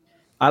 Like,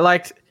 I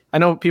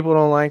know people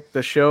don't like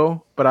the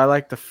show, but I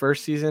liked the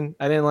first season.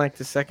 I didn't like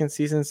the second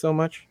season so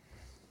much.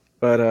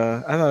 But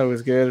I thought it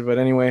was good. But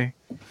anyway,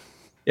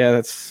 yeah,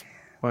 that's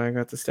why I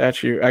got the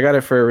statue. I got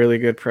it for a really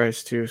good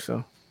price too.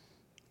 So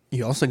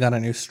you also got a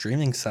new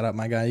streaming setup,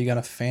 my guy. You got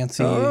a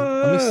fancy.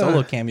 Let me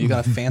solo cam. You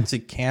got a fancy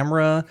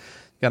camera.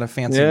 Got a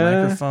fancy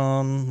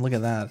microphone. Look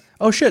at that.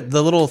 Oh shit!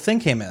 The little thing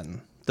came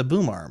in. The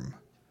boom arm.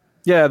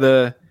 Yeah,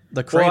 the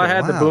cradle. Well, I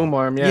had the Wow. boom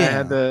arm. Yeah, Yeah. I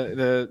had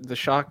the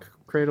shock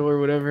cradle or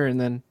whatever, and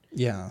then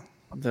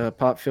the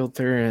pop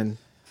filter, and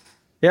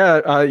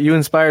you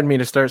inspired me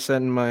to start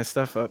setting my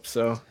stuff up.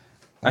 So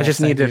I Well,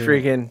 just need to thank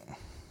you. freaking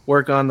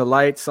work on the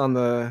lights on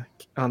the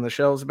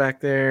shelves back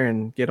there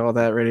and get all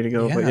that ready to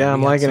go. But I'm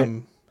we liking got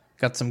it.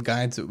 Got some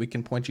guides that we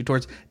can point you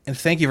towards. And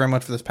thank you very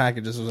much for this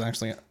package. This was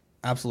actually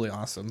absolutely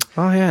awesome.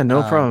 Oh yeah,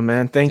 no problem,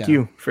 man. Thank yeah.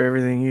 you for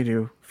everything you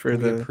do for We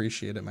the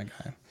appreciate it, my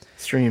guy.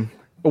 stream.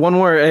 But one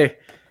more, hey,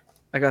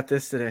 I got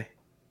this today.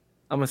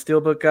 I'm a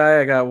Steelbook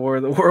guy. I got War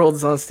of the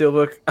Worlds on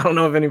Steelbook. I don't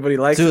know if anybody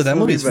likes Dude, this that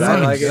movie, movie's but I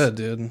fucking like good, it.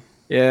 dude.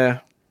 Yeah,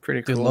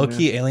 pretty cool. Dude,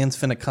 low-key, Aliens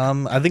finna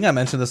come. I think I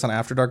mentioned this on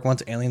After Dark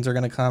once. Aliens are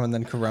gonna come, and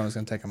then Corona's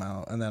gonna take them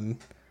out, and then.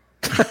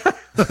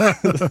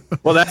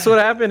 Well, that's what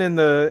happened in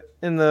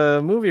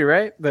the movie,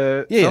 right?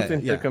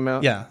 Something took him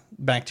out. Yeah,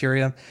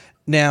 bacteria.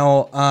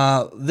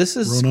 Now, this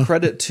is Rona.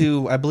 credit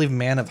to, I believe,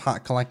 Man of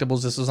Hot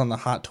Collectibles. This was on the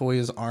Hot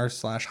Toys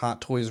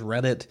r/Hot Toys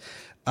Reddit.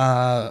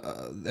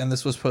 And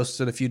this was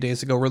posted a few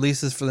days ago.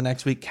 Releases for the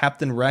next week: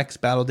 Captain Rex,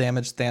 Battle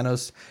Damage,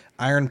 Thanos,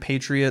 Iron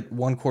Patriot,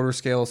 1/4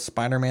 scale,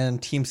 Spider-Man,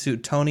 Team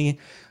Suit Tony.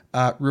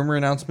 Rumor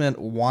announcement: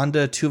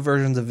 Wanda, 2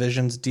 versions of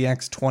Visions,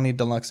 DX20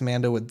 Deluxe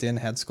Mando with Din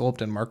head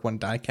sculpt and Mark 1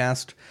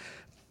 diecast.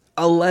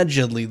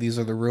 Allegedly, these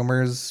are the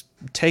rumors.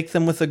 Take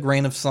them with a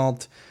grain of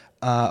salt.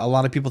 A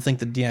lot of people think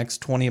the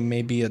DX20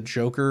 may be a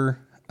Joker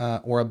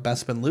or a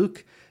Bespin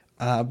Luke,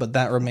 but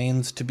that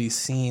remains to be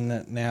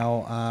seen.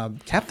 Now,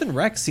 Captain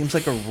Rex seems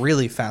like a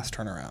really fast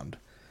turnaround.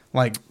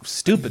 Like,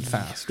 stupid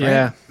fast, right?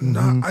 Yeah.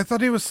 No, I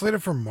thought he was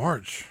slated for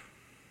March.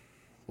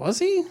 Was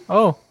he?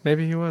 Oh,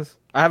 maybe he was.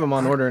 I have him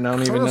on order and I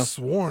don't even could know. have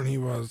sworn he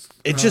was.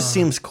 It just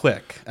seems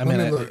quick. I let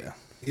mean, me look.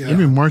 Yeah.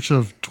 Maybe March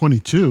of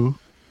 22.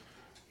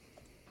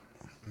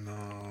 No.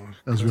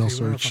 As we all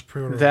search.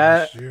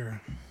 That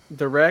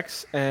the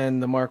Rex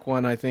and the Mark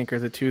 1, I think, are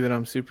the 2 that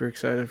I'm super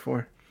excited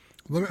for.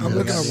 I'm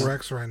looking up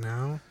Rex right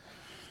now.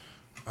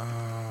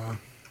 Well,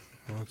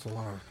 it's a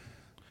lot.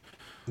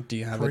 Do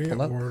you have it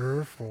pulled up?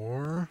 Pre-order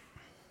for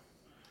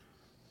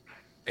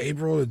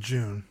April to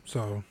June.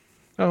 So.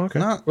 Oh, okay.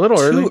 Not a little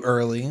too early.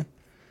 early,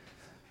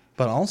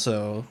 but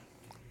also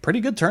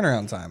pretty good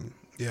turnaround time.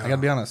 Yeah. I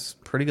gotta be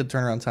honest, pretty good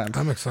turnaround time.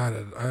 I'm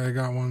excited. I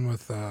got one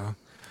with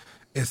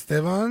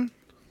Esteban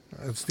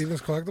at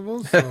Stevens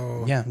Collectibles.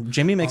 So Yeah,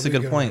 Jimmy makes I'll a be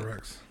good getting point. my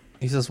Rex.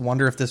 He says,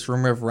 "Wonder if this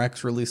rumor of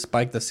Rex really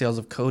spiked the sales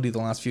of Cody the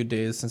last few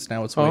days, since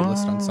now it's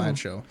waitlisted on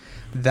Sideshow."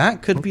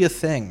 That could be a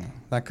thing.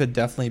 That could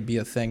definitely be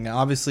a thing. Now,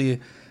 obviously,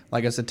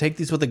 like I said, take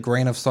these with a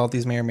grain of salt.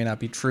 These may or may not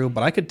be true,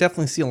 but I could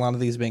definitely see a lot of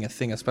these being a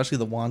thing, especially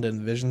the Wanda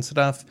and Vision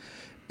stuff.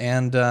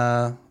 And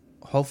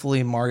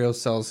hopefully, Mario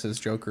sells his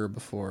Joker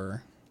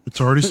before.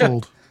 It's already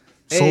sold.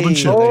 Sold and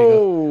Hey, shipped. there you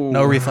go.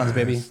 No Nice, refunds,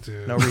 baby.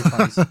 dude. No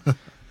refunds.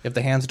 If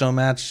the hands don't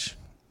match.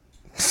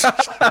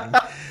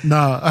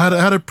 Nah, I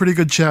had a pretty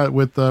good chat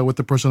with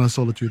the person I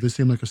sold it to. They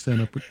seem like a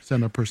stand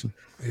up person.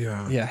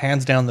 Yeah. Yeah,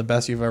 hands down the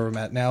best you've ever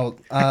met. Now,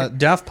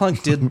 Daft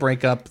Punk did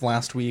break up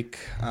last week,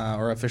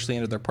 or officially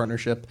ended their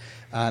partnership.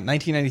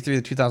 1993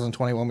 to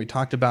 2021, we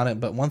talked about it,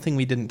 but one thing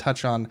we didn't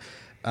touch on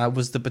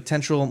was the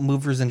potential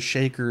movers and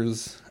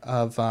shakers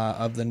of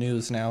the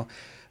news. Now,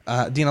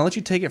 Dean, I'll let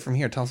you take it from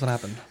here. Tell us what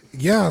happened.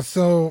 Yeah,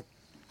 so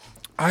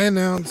I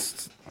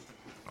announced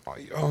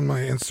on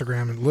my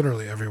Instagram and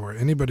literally everywhere,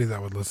 anybody that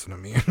would listen to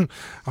me,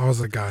 I was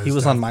like, guys. He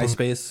was on Daft Punk-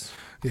 MySpace.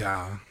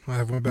 Yeah,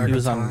 I went back He in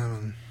was time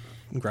on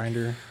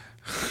Grindr,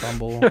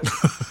 Bumble,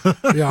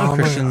 yeah, I'm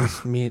like-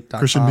 ChristiansMeet.com.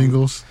 Christian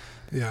Mingles.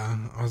 yeah,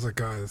 I was like,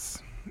 guys,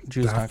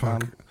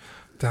 Jews.com.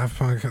 Daft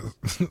Punk,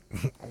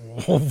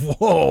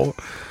 whoa,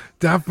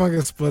 Daft Punk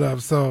is split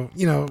up. So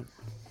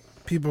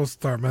people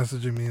start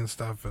messaging me and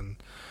stuff, and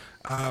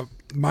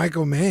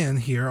Michael Mann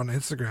here on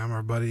Instagram,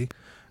 our buddy,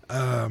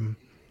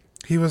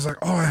 he was like,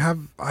 "Oh, I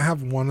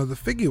have one of the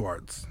figure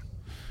arts,"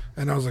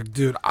 and I was like,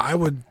 "Dude, I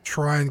would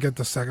try and get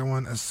the second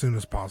one as soon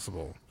as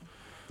possible."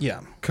 Yeah,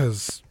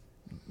 because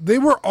they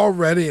were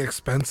already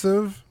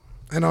expensive,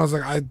 and I was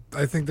like,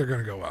 I think they're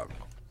gonna go up.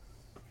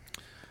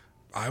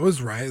 I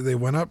was right; they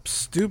went up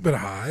stupid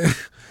high.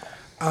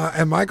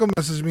 And Michael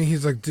messaged me.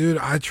 He's like, "Dude,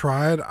 I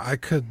tried. I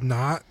could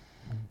not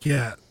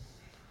get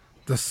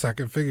the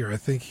second figure. I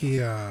think he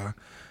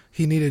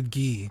needed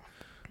Guy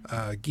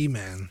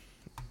Man,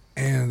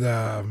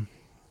 and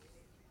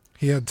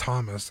he had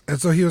Thomas. And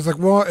so he was like,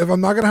 well, if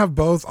I'm not gonna have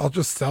both, I'll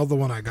just sell the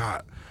one I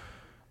got."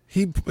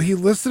 He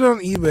listed it on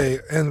eBay,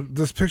 and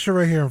this picture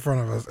right here in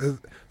front of us is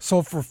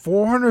sold for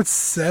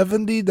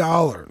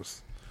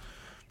 $470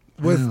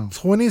 with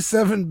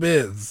 27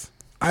 bids.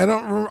 I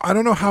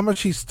don't know how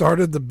much he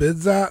started the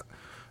bids at,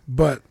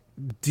 but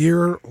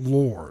dear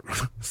Lord.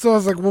 So I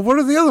was like, well, what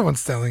are the other ones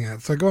selling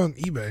at? So I go on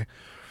eBay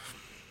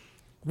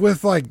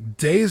with like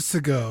days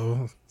to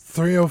go,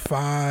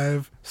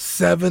 305,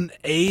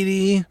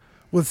 780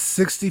 with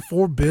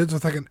 64 bids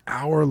with like an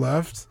hour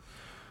left.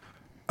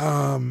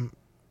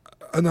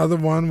 Another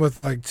one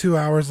with like 2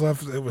 hours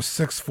left. It was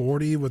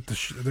 640 with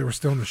they were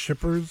still in the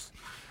shippers.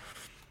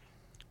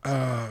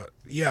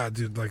 Yeah,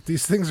 dude, like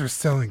these things are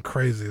selling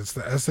crazy. It's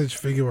the SH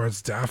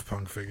Figuarts Daft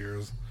Punk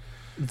figures.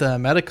 The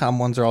Metacom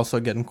ones are also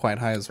getting quite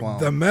high as well.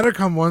 The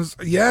Metacom ones,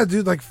 yeah,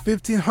 dude, like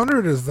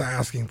 1,500 is the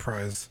asking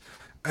price,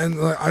 and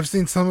like, I've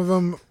seen some of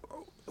them.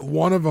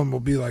 One of them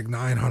will be like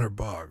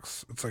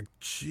 $900. It's like,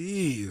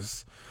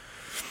 jeez.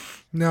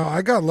 Now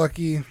I got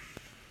lucky.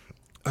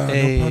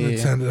 Hey. No pun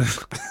intended.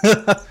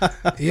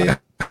 Yeah.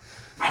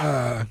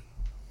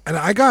 And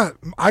I got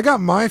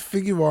my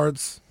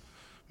Figuarts,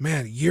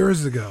 man,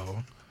 years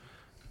ago.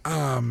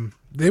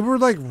 They were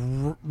like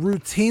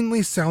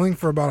routinely selling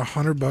for about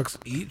 $100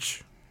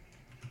 each.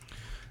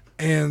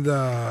 And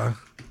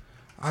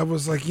I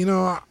was like, you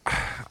know,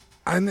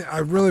 I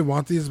really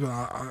want these, but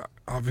I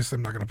obviously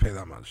I'm not going to pay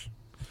that much.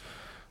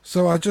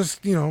 So I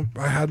just, you know,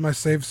 I had my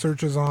save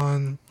searches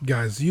on.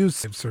 Guys, use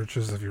save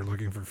searches if you're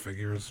looking for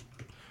figures.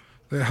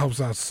 It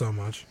helps out so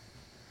much.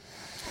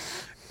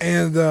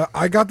 And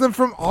I got them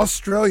from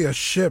Australia,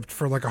 shipped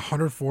for like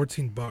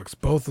 $114,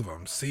 both of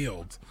them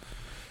sealed.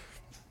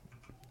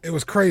 It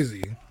was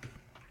crazy.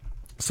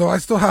 So I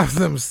still have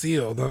them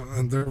sealed,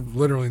 and they're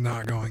literally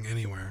not going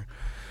anywhere.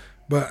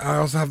 But I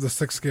also have the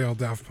 6-scale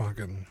Daft Punk,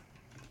 and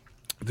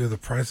dude, the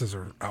prices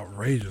are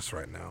outrageous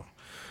right now.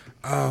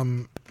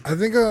 I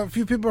think a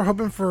few people are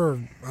hoping for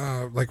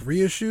like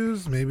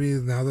reissues. Maybe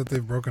now that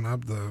they've broken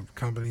up, the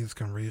companies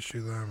can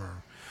reissue them,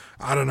 or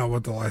I don't know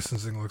what the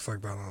licensing looks like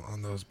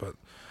on those. But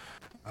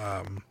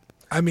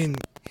I mean,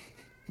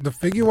 the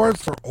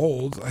Figuarts are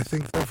old. I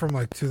think they're from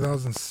like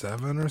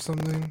 2007 or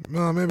something.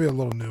 Well, maybe a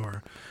little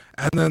newer.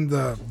 And then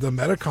the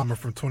Metacom are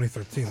from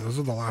 2013. Those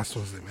are the last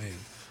ones they made.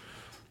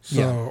 So,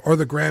 yeah. Or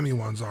the Grammy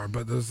ones are,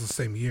 but those are the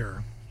same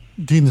year.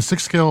 Dean, the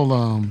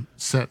 6-scale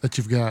set that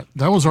you've got,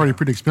 that was already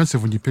pretty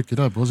expensive when you picked it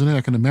up, wasn't it?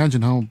 I can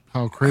imagine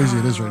how crazy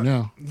it is right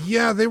now.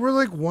 Yeah, they were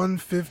like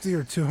 $150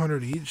 or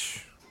 $200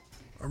 each,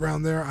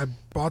 around there. I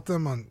bought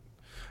them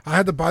I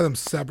had to buy them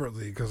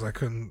separately because I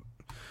couldn't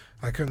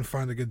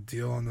find a good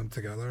deal on them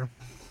together.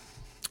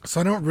 So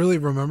I don't really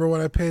remember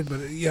what I paid,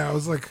 but yeah, it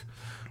was like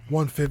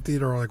 $150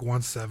 to like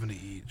 $170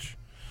 each.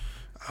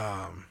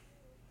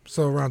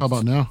 So around. How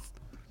about now?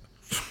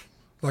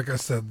 Like I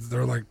said,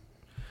 they're like,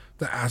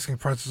 the asking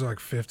prices are like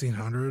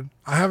 $1,500.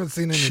 I haven't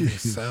seen anything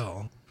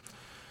sell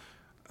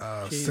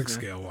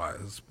 6-scale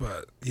wise,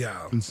 but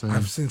yeah, insane.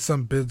 I've seen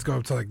some bids go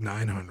up to like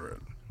 $900.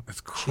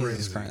 It's crazy.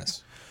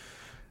 Jesus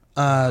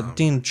Christ.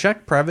 Dean,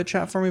 check private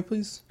chat for me,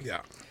 please.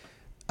 Yeah.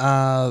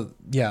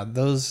 Yeah,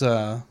 those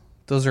are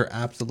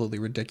absolutely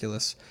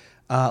ridiculous.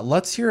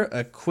 Let's hear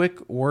a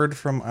quick word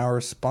from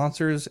our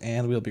sponsors,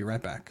 and we'll be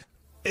right back.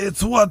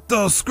 It's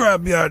Watto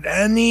Scrapyard,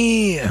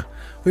 Annie.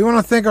 We want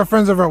to thank our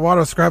friends over at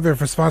Watto Scrapyard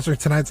for sponsoring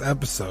tonight's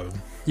episode.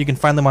 You can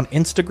find them on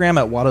Instagram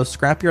at Watto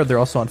Scrapyard. They're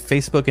also on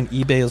Facebook and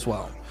eBay as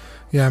well.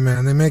 Yeah,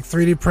 man. They make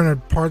 3D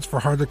printed parts for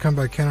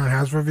hard-to-come-by Kenner and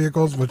Hasbro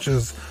vehicles, which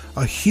is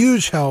a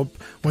huge help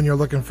when you're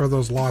looking for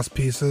those lost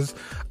pieces.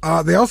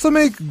 They also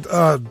make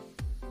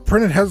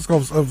printed head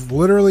sculpts of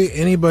literally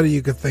anybody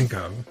you could think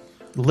of.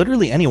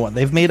 Literally anyone.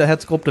 They've made a head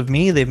sculpt of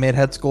me. They've made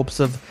head sculpts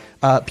of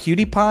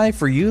PewDiePie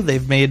for you.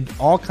 They've made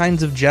all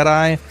kinds of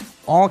Jedi,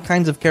 all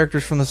kinds of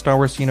characters from the Star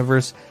Wars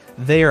universe.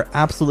 They are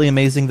absolutely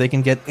amazing. They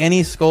can get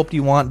any sculpt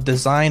you want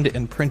designed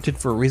and printed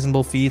for a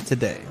reasonable fee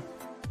today.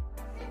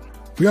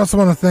 We also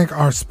want to thank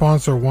our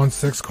sponsor,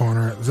 16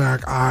 Corner.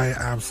 Zach, I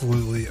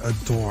absolutely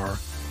adore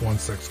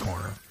 16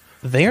 Corner.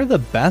 They are the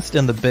best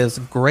in the biz.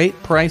 Great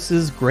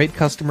prices, great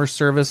customer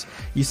service.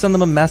 You send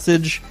them a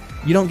message,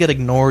 you don't get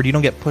ignored, you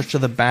don't get pushed to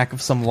the back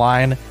of some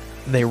line.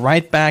 They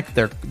write back,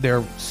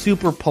 they're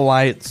super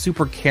polite,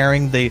 super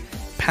caring, they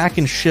pack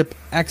and ship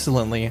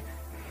excellently.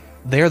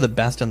 They're the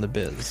best in the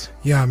biz.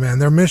 Yeah, man.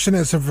 Their mission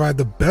is to provide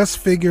the best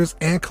figures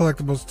and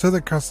collectibles to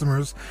their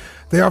customers.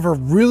 They offer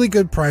really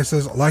good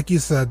prices, like you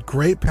said,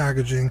 great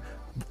packaging,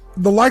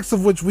 the likes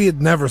of which we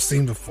had never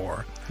seen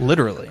before.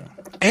 Literally.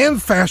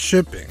 And fast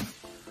shipping.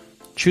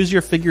 Choose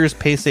your figures,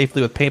 pay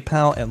safely with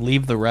PayPal, and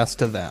leave the rest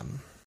to them.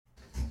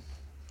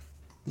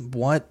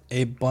 What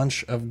a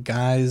bunch of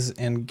guys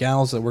and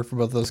gals that work for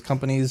both those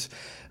companies.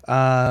 Sorry,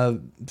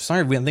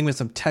 I think we had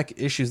some tech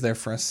issues there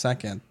for a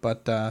second,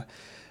 but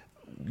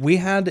we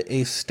had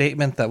a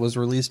statement that was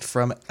released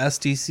from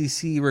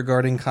SDCC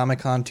regarding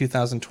Comic-Con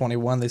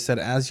 2021. They said,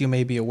 as you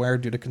may be aware,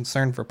 due to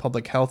concern for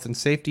public health and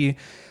safety,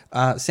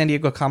 San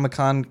Diego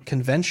Comic-Con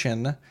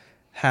Convention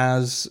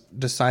has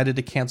decided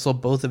to cancel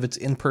both of its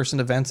in-person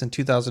events in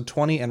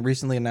 2020 and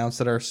recently announced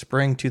that our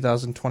spring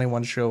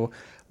 2021 show,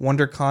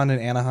 WonderCon in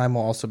Anaheim,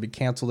 will also be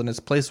canceled. In its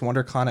place,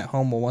 WonderCon at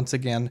Home will once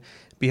again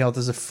be held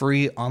as a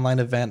free online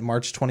event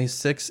March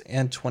 26th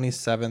and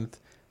 27th,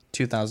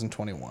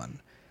 2021.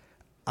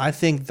 I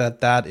think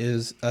that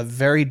is a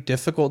very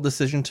difficult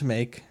decision to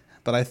make,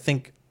 but I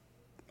think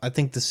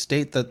the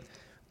state that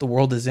the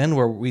world is in,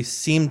 where we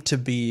seem to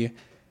be,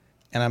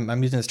 and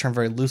I'm using this term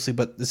very loosely,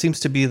 but it seems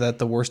to be that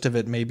the worst of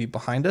it may be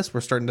behind us.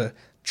 We're starting to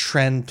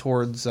trend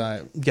towards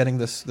getting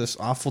this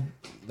awful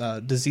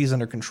disease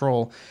under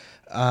control.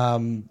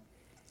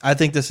 I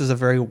think this is a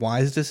very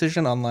wise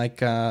decision,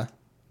 unlike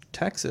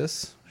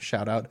Texas.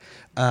 Shout out.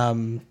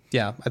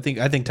 Yeah, I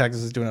think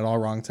Texas is doing it all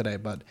wrong today,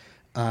 but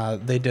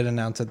they did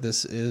announce that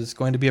this is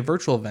going to be a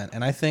virtual event,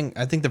 and I think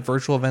the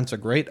virtual events are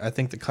great. I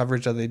think the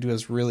coverage that they do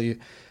is really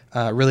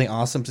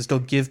awesome to still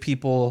give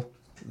people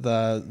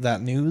that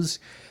news.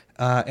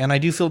 And I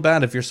do feel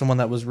bad if you're someone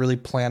that was really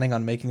planning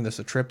on making this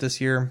a trip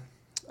this year.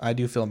 I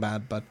do feel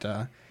bad,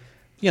 but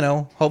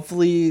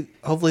hopefully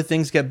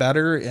things get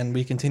better and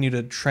we continue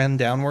to trend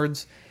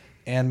downwards,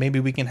 and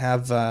maybe we can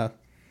have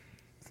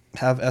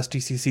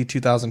SDCC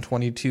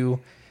 2022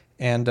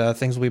 and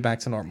things will be back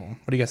to normal.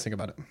 What do you guys think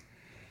about it?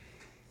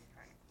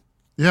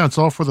 Yeah, it's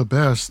all for the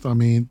best. I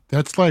mean,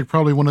 that's like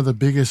probably one of the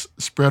biggest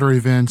spreader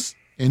events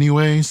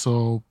anyway.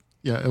 So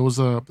yeah, it was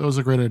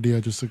a great idea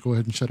just to go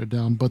ahead and shut it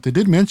down. But they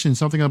did mention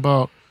something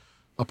about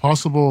a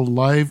possible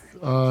live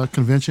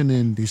convention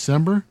in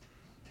December.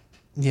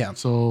 Yeah.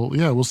 So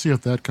yeah, we'll see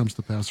if that comes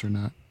to pass or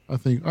not. I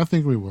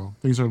think we will.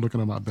 Things are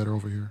looking a lot better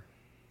over here.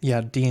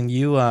 Yeah, Dean,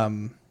 you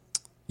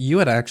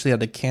had actually had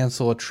to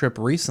cancel a trip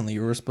recently.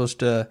 You were supposed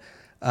to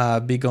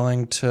be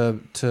going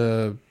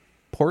to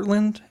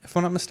Portland, if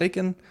I'm not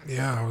mistaken.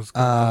 Yeah, I was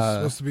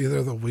supposed to be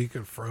there the week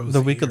of Frozen.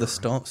 The week of the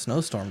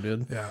snowstorm,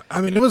 dude. Yeah,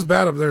 I mean, it was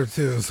bad up there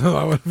too, so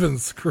I would have been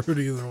screwed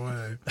either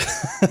way.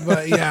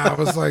 But yeah, I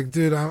was like,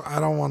 dude, I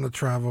don't want to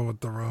travel with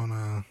the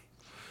Rona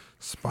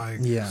spike.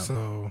 Yeah.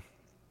 So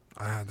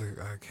I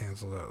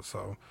canceled it.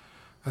 So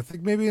I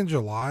think maybe in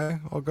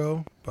July I'll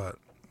go, but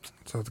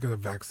so let's get a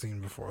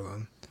vaccine before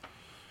then.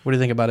 What do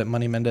you think about it,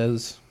 Money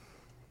Mendez?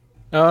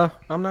 I'm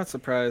not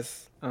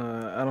surprised.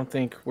 I don't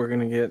think we're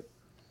gonna get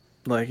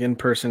like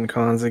in-person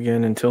cons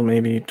again until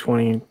maybe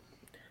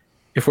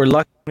if we're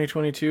lucky,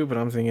 2022. But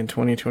I'm thinking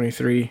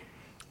 2023.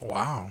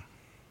 Wow.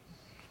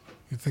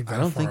 You think that? I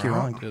don't think you're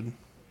wrong, dude.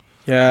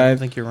 Yeah, I don't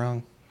think you're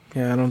wrong.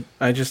 Yeah,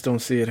 I just don't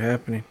see it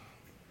happening.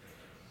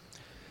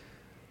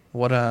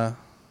 What an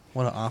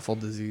awful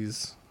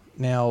disease.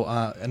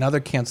 Now,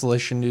 another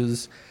cancellation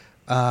news.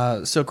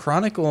 So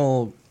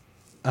Chronicle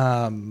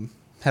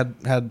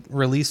had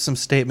released some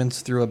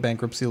statements through a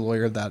bankruptcy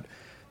lawyer that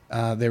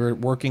they were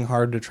working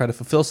hard to try to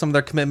fulfill some of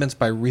their commitments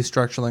by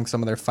restructuring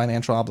some of their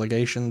financial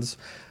obligations.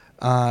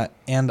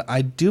 And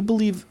I do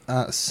believe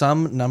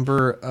some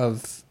number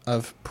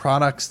of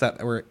products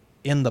that were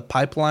in the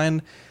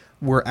pipeline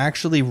were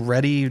actually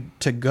ready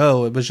to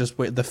go. It was just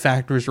the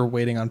factories were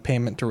waiting on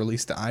payment to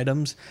release the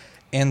items.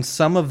 And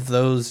some of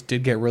those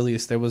did get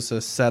released. There was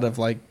a set of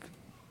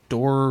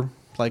door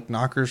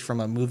knockers from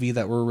a movie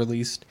that were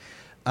released.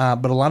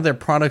 But a lot of their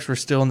products were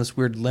still in this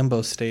weird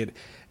limbo state.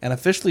 And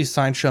officially,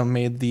 Sideshow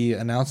made the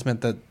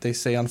announcement that they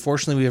say,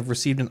 unfortunately, we have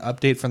received an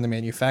update from the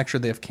manufacturer.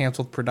 They have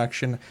canceled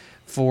production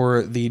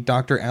for the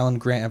Dr. Alan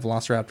Grant and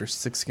Velociraptor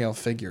 6-scale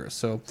figures.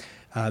 So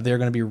they're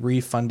going to be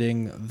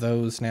refunding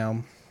those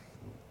now.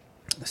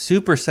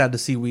 Super sad to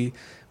see.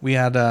 We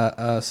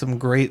had some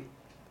great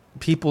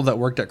people that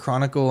worked at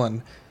Chronicle,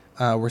 and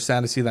we're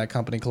sad to see that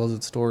company close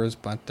its doors.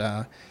 But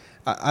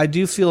I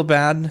do feel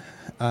bad.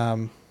 I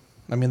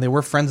mean, they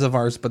were friends of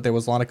ours, but there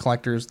was a lot of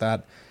collectors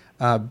that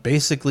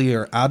basically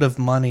are out of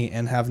money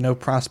and have no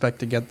prospect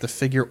to get the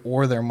figure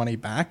or their money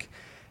back.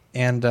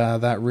 And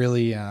that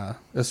really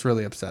is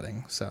really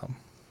upsetting. So,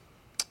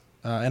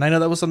 and I know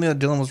that was something that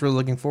Dylan was really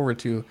looking forward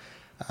to.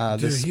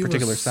 This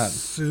particular set.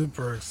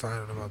 Super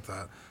excited about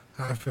that.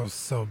 I feel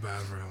so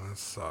bad for him. That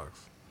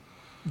sucks.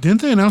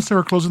 Didn't they announce they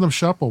were closing up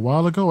shop a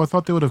while ago? I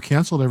thought they would have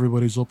canceled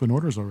everybody's open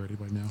orders already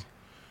by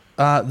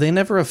now. They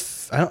never.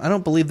 I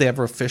don't believe they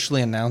ever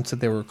officially announced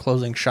that they were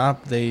closing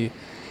shop. They,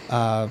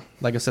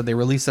 like I said, they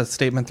released that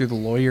statement through the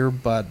lawyer.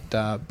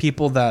 But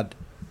people that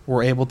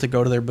were able to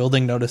go to their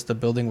building noticed the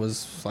building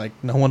was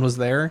no one was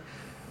there,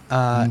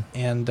 and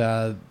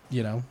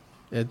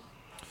it.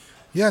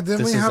 Yeah,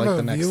 didn't we have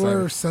a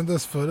viewer send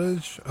us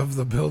footage of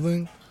the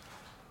building?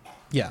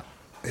 Yeah.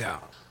 Yeah.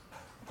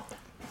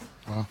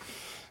 Wow.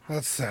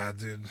 That's sad,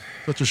 dude.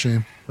 Such a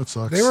shame. That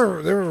sucks. They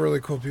were really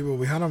cool people.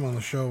 We had them on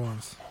the show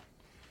once.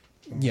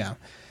 Yeah.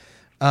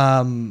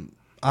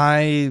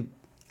 I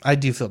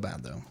do feel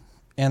bad though.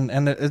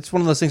 And it's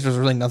one of those things there's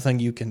really nothing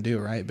you can do,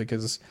 right?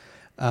 Because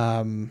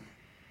I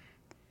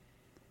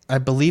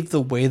believe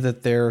the way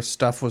that their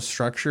stuff was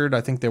structured, I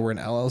think they were an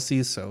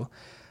LLC, so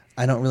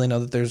I don't really know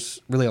that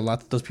there's really a lot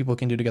that those people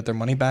can do to get their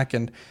money back.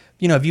 And,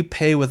 if you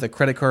pay with a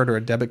credit card or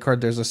a debit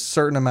card, there's a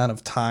certain amount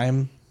of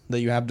time that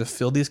you have to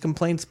fill these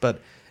complaints.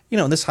 But,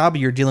 in this hobby,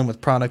 you're dealing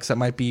with products that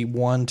might be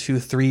 1, 2,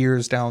 3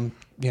 years down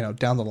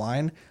the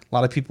line. A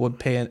lot of people would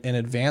pay in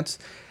advance.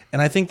 And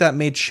I think that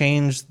may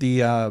change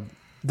the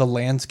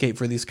landscape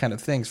for these kind of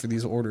things, for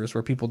these orders,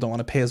 where people don't want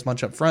to pay as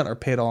much up front or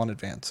pay it all in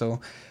advance.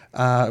 So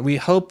we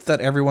hope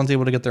that everyone's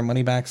able to get their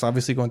money back. So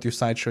obviously going through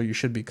Sideshow, you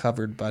should be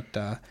covered.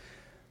 But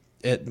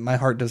my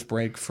heart does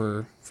break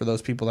for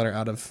those people that are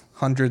out of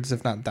hundreds,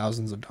 if not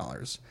thousands of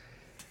dollars.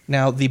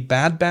 Now, the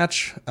Bad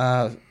Batch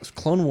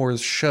Clone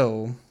Wars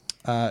show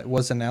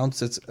was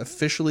announced. It's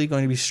officially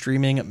going to be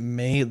streaming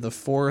May the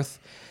 4th.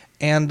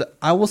 And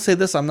I will say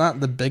this, I'm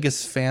not the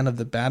biggest fan of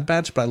the Bad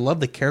Batch, but I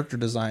love the character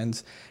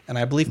designs. And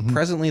I believe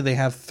presently they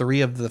have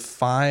 3 of the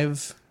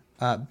 5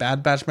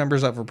 Bad Batch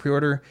members up for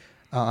pre-order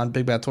on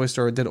Big Bad Toy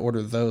Store. I did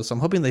order those, so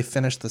I'm hoping they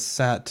finish the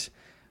set.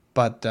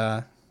 But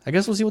I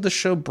guess we'll see what the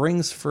show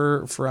brings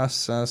for us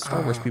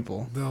Star Wars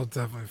people. They'll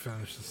definitely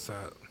finish the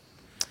set.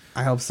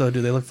 I hope so,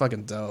 dude. They look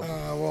fucking dope.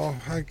 Well,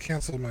 I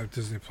canceled my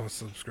Disney Plus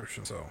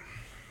subscription, so.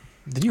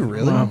 Did you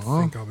really? I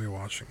don't think I'll be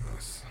watching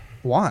this.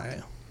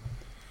 Why?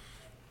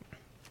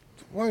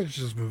 Why don't you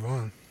just move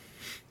on?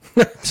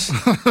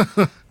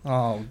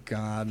 Oh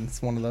God,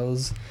 it's one of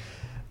those.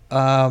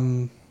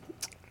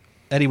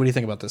 Eddie, what do you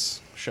think about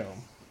this show?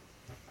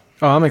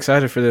 Oh, I'm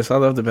excited for this. I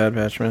love the Bad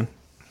Batch, man.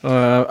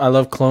 I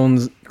love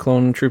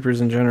clone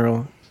troopers in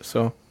general.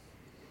 So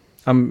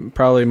I'm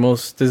probably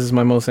this is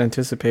my most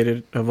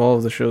anticipated of all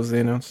of the shows they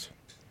announced.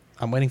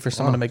 I'm waiting for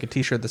someone to make a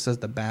T-shirt that says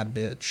 "the bad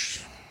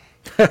bitch."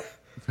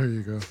 There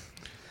you go.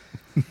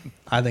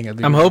 I think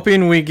I'm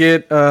hoping we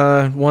get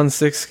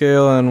 1/6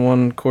 scale and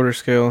 1/4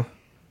 scale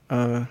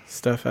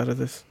stuff out of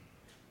this.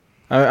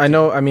 I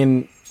know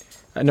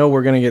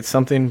we're gonna get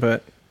something,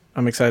 but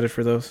I'm excited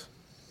for those.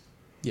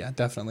 Yeah,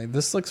 definitely.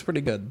 This looks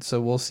pretty good, so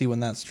we'll see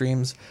when that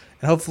streams,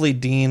 and hopefully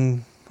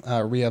Dean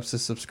re-ups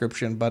his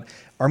subscription. But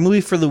our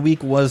movie for the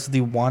week was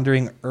The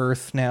Wandering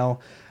Earth. Now,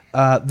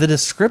 the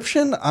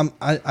description,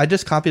 I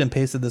just copied and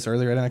pasted this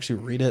earlier. I didn't actually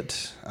read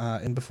it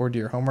in before do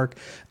your homework.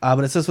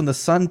 But it says, when the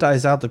sun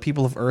dies out, the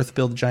people of Earth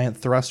build giant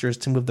thrusters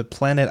to move the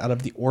planet out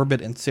of the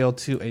orbit and sail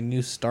to a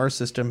new star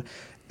system.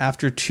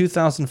 After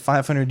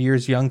 2,500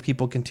 years, young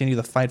people continue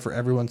the fight for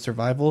everyone's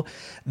survival.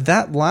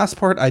 That last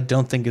part I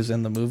don't think is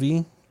in the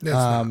movie.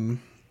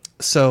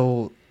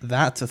 So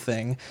that's a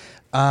thing.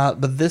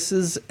 But this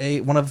is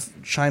one of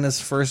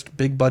China's first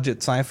big budget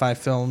sci-fi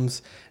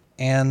films.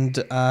 And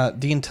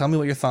Dean, tell me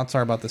what your thoughts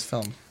are about this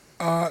film.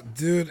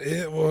 Dude,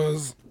 it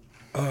was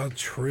a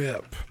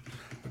trip.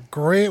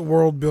 Great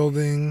world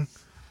building.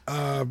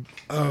 A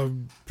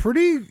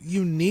pretty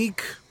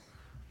unique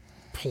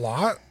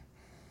plot.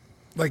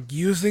 Like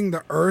using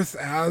the Earth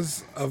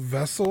as a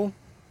vessel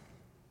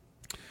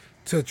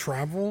to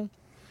travel.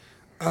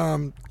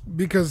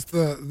 Because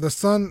the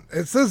sun,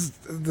 it says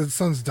the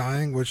sun's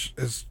dying, which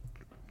is,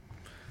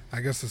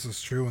 I guess this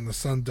is true. When the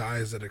sun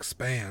dies, it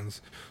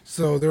expands.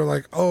 So they're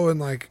like, oh, in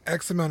like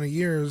X amount of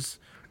years,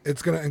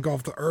 it's going to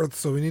engulf the Earth.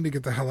 So we need to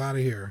get the hell out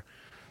of here.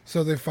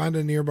 So they find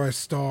a nearby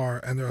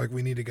star and they're like,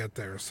 we need to get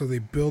there. So they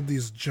build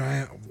these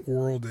giant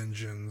world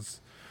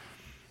engines.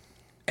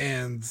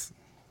 And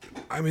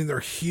I mean, they're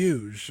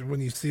huge. When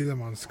you see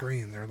them on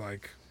screen, they're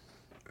like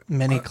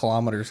many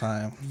kilometers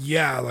high.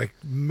 Yeah, like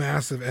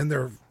massive. And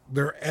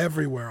they're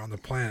everywhere on the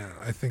planet.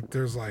 I think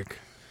there's like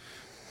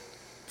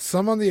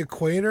some on the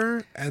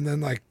equator and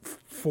then like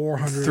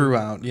 400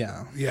 throughout.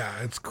 Yeah.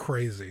 Yeah, it's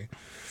crazy.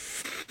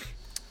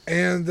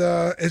 And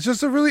it's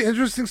just a really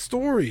interesting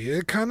story.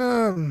 It kind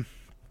of,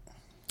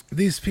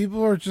 these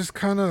people are just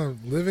kind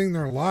of living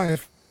their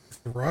life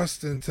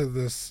thrust into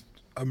this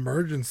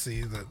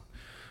emergency that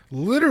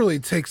literally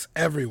takes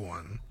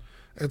everyone.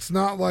 It's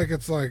not like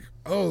it's like,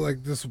 oh,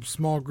 like this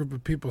small group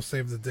of people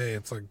saved the day.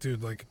 It's like,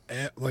 dude, like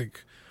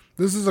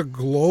this is a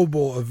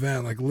global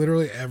event. Like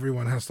literally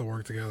everyone has to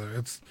work together.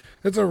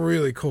 It's a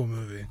really cool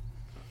movie.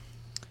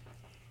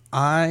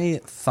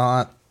 I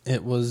thought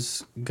it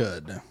was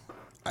good.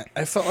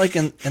 I felt like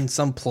in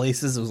some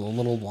places it was a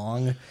little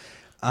long.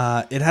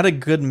 It had a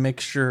good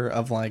mixture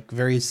of like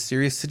very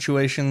serious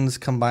situations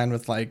combined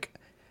with like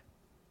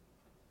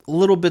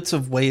little bits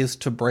of ways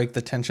to break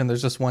the tension.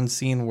 There's just one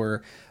scene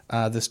where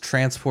this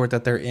transport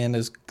that they're in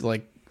is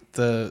like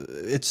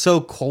it's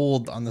so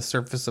cold on the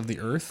surface of the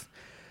Earth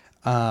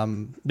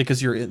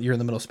because you're in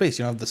the middle of space.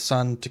 You don't have the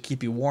sun to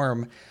keep you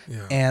warm.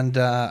 Yeah. And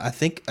I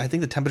think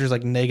the temperature is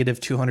like negative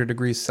 200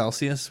 degrees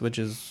Celsius, which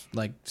is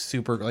like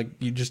super, like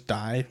you just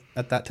die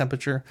at that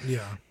temperature.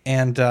 Yeah.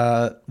 And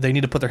they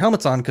need to put their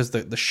helmets on because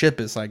the ship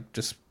is like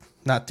just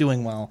not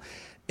doing well.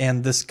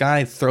 And this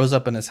guy throws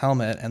up in his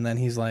helmet, and then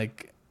he's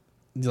like,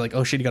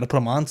 oh shit, you got to put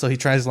them on. So he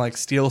tries to like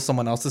steal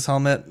someone else's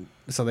helmet,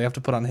 so they have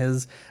to put on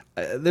his.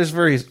 There's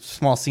very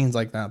small scenes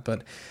like that,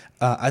 but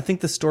I think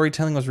the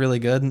storytelling was really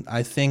good.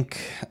 I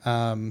think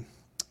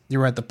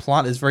you're right. The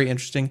plot is very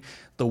interesting.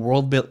 The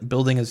world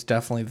building is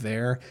definitely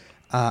there.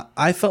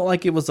 I felt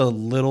like it was a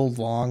little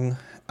long,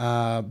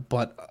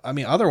 but I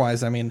mean,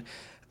 otherwise, I mean,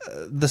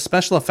 the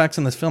special effects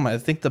in this film, I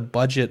think the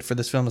budget for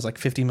this film is like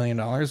 $50 million,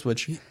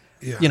 which,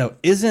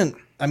 isn't,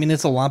 I mean,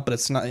 it's a lot, but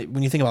it's not,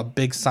 when you think about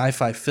big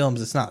sci-fi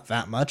films, it's not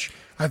that much.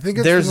 I think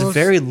it's there's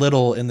very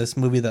little in this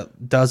movie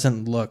that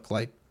doesn't look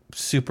like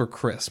super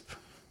crisp.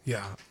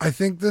 Yeah. I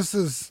think this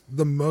is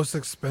the most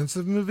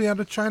expensive movie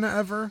out of China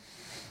ever.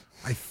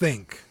 I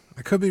think.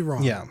 I could be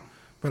wrong. Yeah.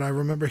 But I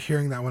remember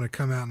hearing that when it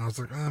came out, and I was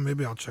like,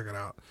 maybe I'll check it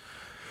out.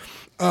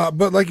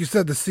 But like you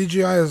said, the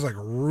CGI is like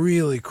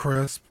really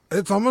crisp.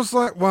 It's almost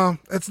like, well,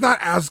 it's not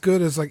as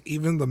good as like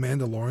even The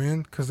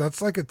Mandalorian, because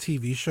that's like a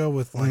TV show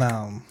with like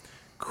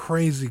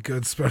crazy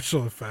good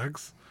special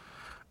effects.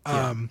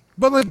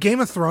 But like Game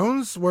of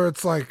Thrones, where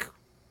it's like,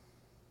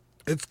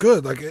 it's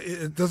good. Like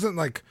it doesn't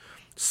like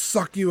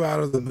suck you out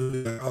of the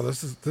movie. Like, oh,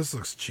 this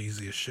looks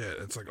cheesy as shit.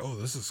 It's like, oh,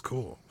 this is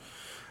cool.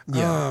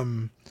 Yeah.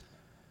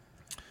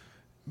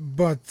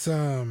 But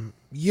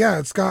yeah,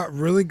 it's got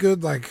really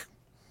good like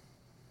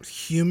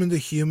human to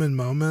human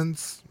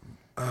moments.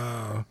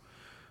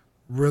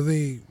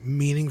 Really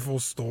meaningful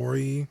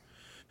story.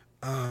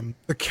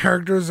 The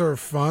characters are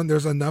fun.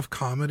 There's enough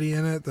comedy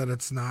in it that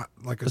it's not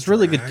like It's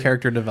really good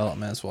character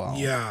development as well.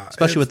 Yeah,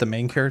 especially with the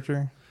main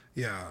character.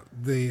 Yeah,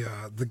 the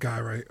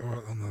guy right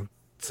on the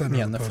center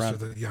Yeah, of in the the poster,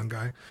 front. the young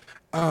guy.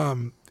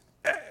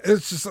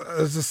 It's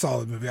a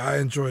solid movie. I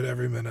enjoyed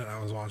every minute I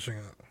was watching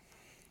it.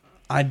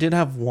 I did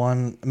have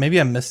one. Maybe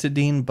I missed it,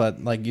 Dean,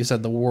 but like you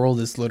said, the world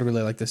is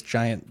literally like this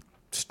giant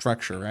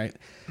structure, right?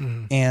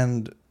 Mhm.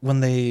 And when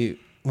they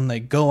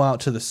go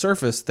out to the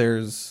surface,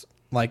 there's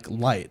like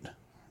light,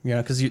 you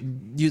know, because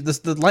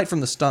the light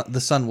from the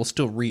sun will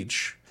still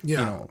reach, Yeah,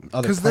 you know,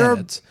 other 'cause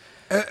planets.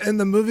 in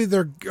the movie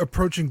they're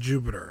approaching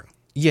Jupiter.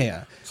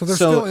 Yeah. So they're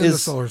still in the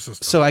solar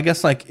system. So I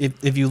guess like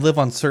if you live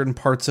on certain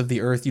parts of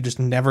the Earth, you just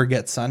never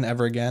get sun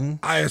ever again.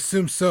 I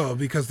assume so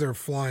because they're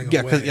flying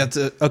Yeah, away. because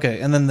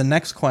okay. And then the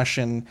next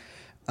question,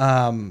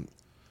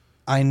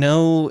 I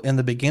know in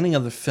the beginning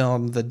of the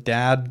film, the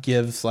dad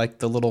gives like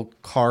the little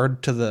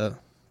card to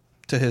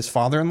his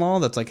father-in-law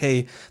that's like,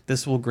 hey,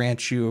 this will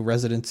grant you a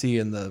residency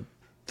in the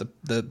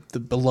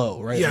below,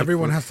 right? Yeah, Like,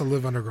 everyone has to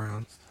live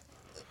underground.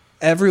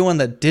 everyone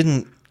that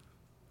didn't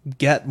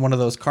get one of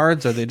those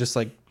cards, are they just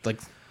like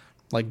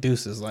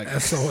deuces, like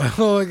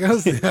SOL, I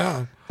guess.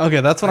 Yeah.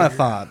 Okay, that's what I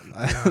thought.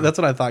 That's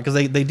what I thought, because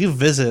they do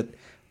visit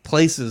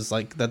places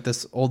like that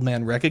this old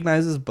man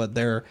recognizes, but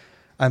they're,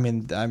 I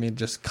mean,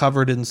 just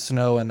covered in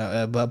snow and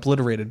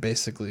obliterated,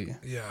 basically.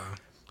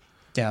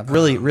 Yeah,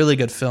 really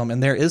good film,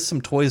 and there is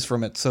some toys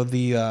from it. So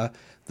the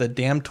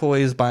Damn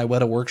Toys by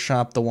Weta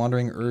Workshop, the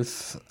Wandering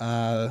Earth,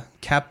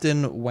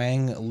 Captain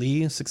Wang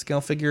Lee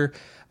 6-scale figure.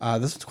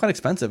 This was quite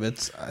expensive.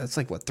 It's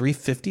like what,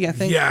 $350, I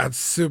think. Yeah, it's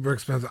super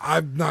expensive.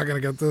 I'm not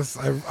gonna get this.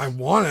 I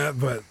want it,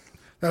 but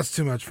that's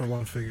too much for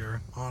one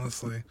figure,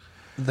 honestly.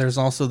 There's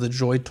also the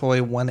Joy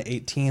Toy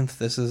 1/18.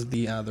 This is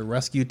the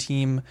Rescue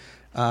Team.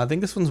 I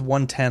think this one's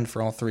 110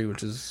 for all three,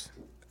 which is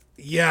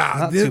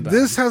not too bad.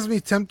 This has me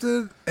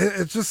tempted.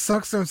 It just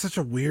sucks they're in such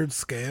a weird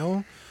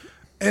scale,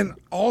 and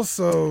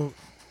also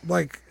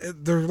like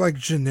they're like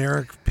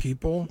generic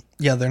people.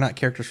 Yeah, they're not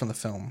characters from the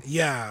film.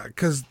 Yeah,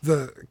 because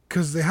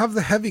they have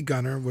the heavy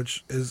gunner,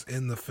 which is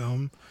in the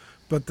film,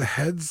 but the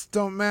heads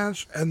don't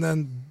match, and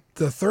then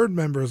the third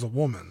member is a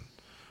woman.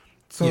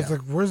 So it's Yeah.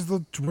 like, where's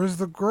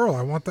the girl?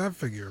 I want that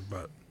figure.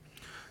 But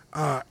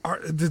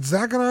did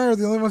Zach and I are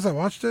the only ones that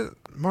watched it?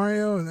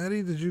 Mario and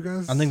Eddie, did you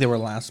guys? I think they were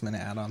last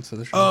minute add-ons to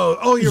the show.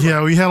 Oh, you're yeah,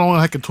 right. we had only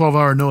like a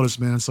 12-hour notice,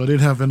 man, so I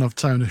didn't have enough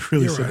time to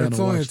really You're sit right. down It's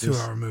and only a watch this.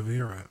 2-hour movie.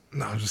 You're right.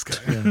 No, I'm just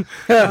kidding.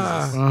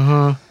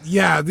 Uh-huh.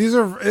 Yeah, these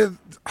are.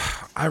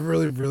 I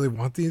really, really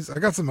want these. I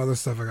got some other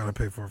stuff I gotta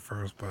pay for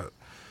first, but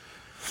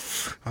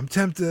I'm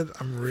tempted.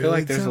 I'm really. I feel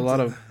like there's a lot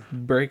tempted.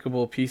 of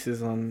breakable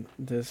pieces on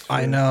this.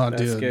 I for know, that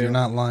dude. scale. You're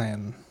not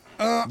lying.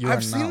 You are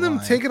I've seen not them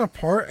lying. taken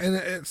apart, and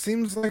it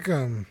seems like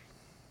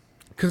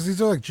because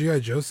these are like GI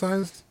Joe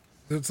sized.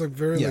 It's like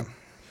very Yeah.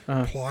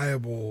 like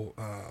pliable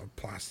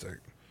plastic.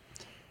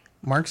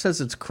 Mark says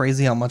it's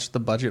crazy how much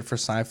the budget for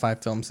sci-fi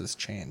films has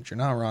changed. You're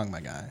not wrong,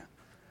 my guy.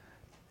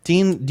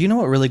 Dean, do you know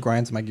what really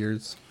grinds my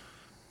gears?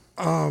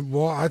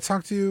 Well, I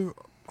talk to you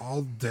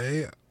all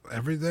day,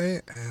 every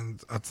day, and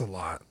that's a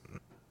lot.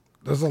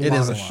 There's a It lot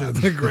is of a shit lot.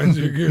 that grinds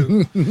your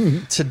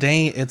gears.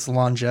 Today, it's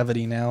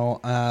longevity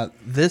now.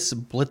 This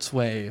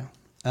Blitzway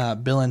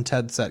Bill and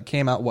Ted set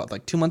came out, what,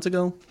 like 2 months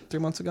ago? 3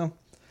 months ago?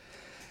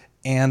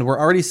 And we're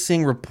already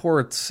seeing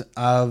reports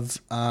of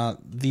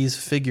these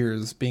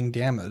figures being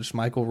damaged.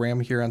 Michael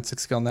Ram here on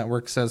 6-Scale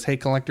Network says, hey,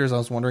 collectors, I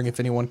was wondering if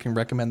anyone can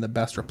recommend the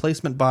best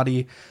replacement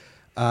body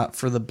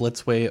for the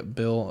Blitzway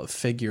Bill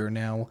figure.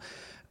 Now,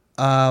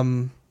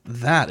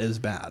 that is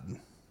bad,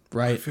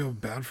 right? I feel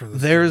bad for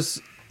this.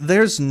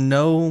 There's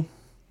no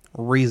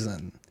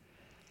reason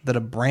that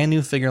a brand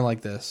new figure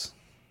like this,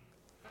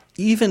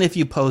 even if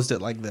you posed it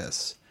like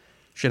this,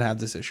 should have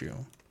this issue.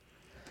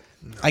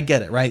 No. I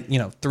get it, right?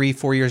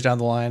 3-4 years down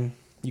the line,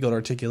 you go to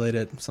articulate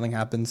it, something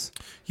happens.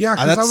 Yeah,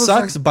 'cause that I was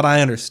sucks, like- but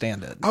I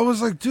understand it. I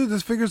was like, dude,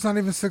 this figure's not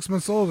even 6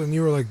 months old, and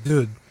you were like,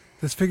 dude,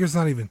 this figure's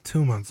not even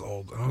 2 months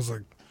old, and I was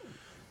like,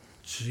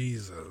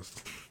 Jesus.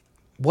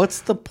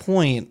 What's the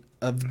point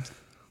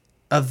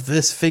of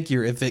this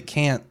figure if it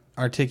can't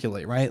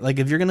articulate, right? Like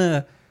if you're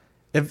gonna,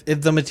 if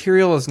the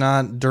material is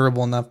not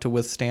durable enough to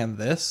withstand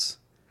this,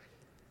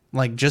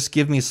 like just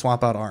give me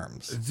swap out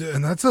arms.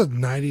 And that's a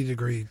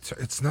 90-degree.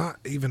 It's not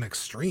even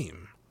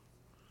extreme.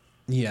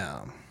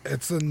 Yeah,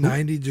 it's a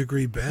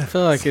 90-degree I bend.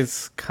 feel like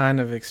it's kind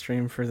of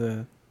extreme for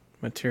the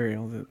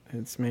material that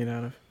it's made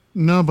out of.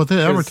 No, but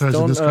they advertise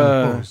in this kind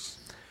of pose.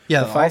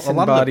 Yeah, the Fison a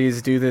lot of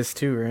bodies do this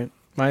too, right?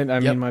 My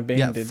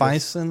Bane did this.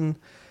 Fison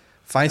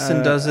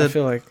does it. I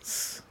feel like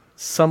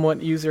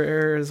somewhat user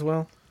error as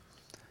well.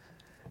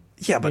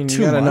 Yeah, but I mean,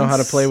 2 you gotta know how to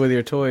months? play with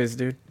your toys,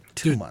 dude.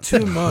 2 months.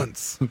 2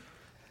 months.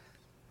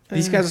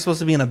 These guys are supposed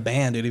to be in a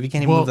band, dude. If you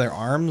can't even move their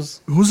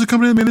arms. Who's the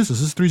company that made this?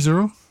 Is this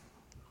 3-0?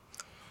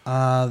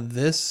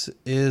 This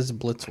is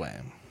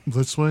Blitzway.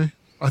 Blitzway?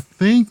 I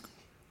think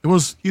It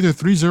was either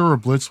 3-0 or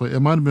Blitzway. It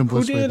might have been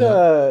Blitzway.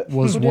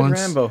 Who did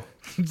Rambo?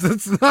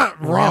 That's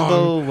not wrong.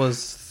 Rambo was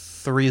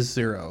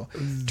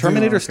 3-0.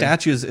 Terminator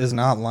Statues is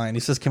not lying. He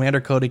says Commander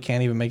Cody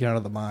can't even make it out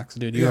of the box.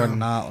 Dude, you are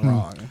not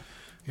wrong.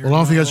 Well, I don't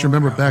know if you guys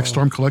remember back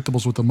Storm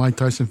Collectibles with the Mike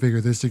Tyson figure.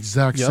 This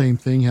exact same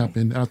thing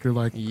happened after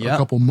like a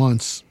couple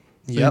months.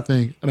 Same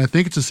thing. And I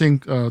think it's the same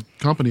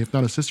company, if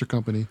not a sister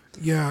company.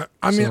 Yeah.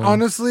 I mean,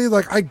 honestly,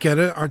 like, I get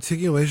it.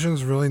 Articulation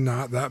is really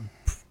not that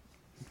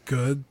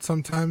good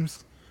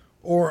sometimes.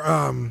 Or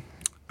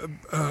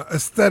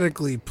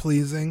aesthetically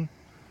pleasing.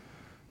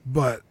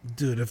 But,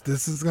 dude, if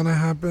this is going to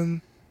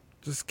happen,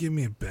 just give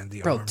me a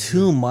bendy arm.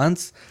 2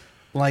 months?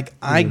 Like,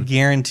 I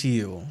guarantee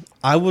you,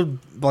 I would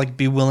like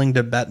be willing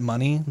to bet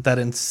money that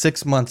in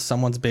 6 months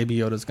someone's Baby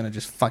Yoda is going to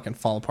just fucking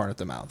fall apart at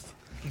the mouth.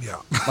 Yeah.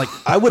 Like,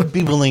 I would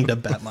be willing to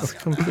bet money. It's a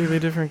completely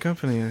different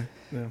company.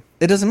 Yeah.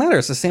 It doesn't matter.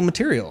 It's the same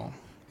material.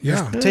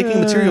 Yeah. You're taking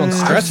material and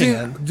stretching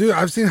it. Dude,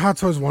 I've seen Hot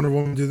Toys Wonder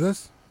Woman do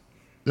this.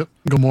 Yep.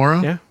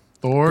 Gamora. Yeah.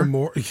 Thor.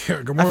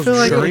 Gamora's I feel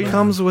like it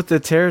comes with the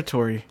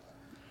territory.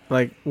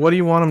 Like, what do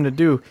you want them to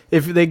do?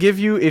 If they give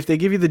you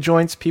the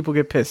joints, people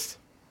get pissed.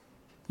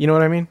 You know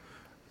what I mean?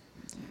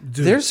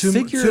 Dude, There's two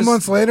figures.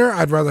 months later,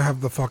 I'd rather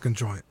have the fucking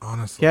joint,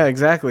 honestly. Yeah,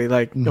 exactly.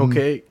 Like,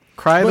 okay,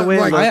 cry the way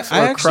it looks,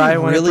 I or cry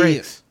when it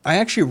breaks. I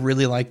actually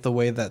really like the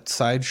way that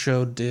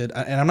Sideshow did,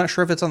 and I'm not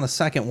sure if it's on the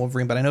second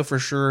Wolverine, but I know for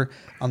sure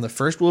on the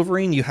first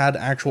Wolverine you had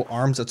actual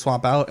arms that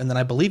swap out, and then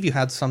I believe you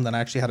had some that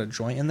actually had a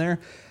joint in there.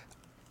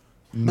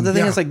 But the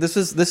thing is, like, this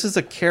is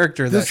a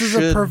character that this is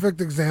a perfect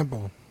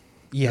example.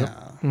 Yeah.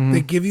 Mm-hmm. They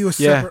give you a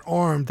separate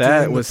arm. That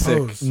during was the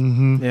pose. sick.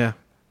 Yeah,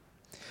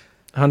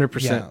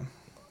 100%.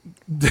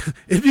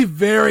 It'd be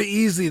very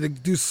easy to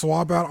do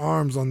swap out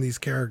arms on these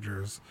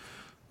characters.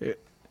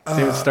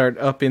 They would start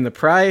upping the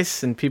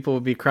price, and people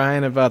would be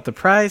crying about the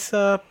price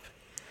up.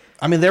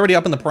 I mean, they're already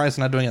up in the price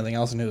and not doing anything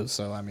else new.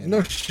 So I mean,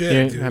 no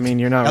shit. Dude. I mean,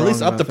 you're not at wrong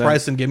least up the about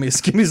price that. and give me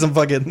some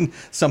fucking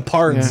some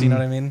parts. Yeah. You know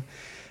what I mean?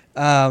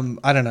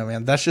 I don't know,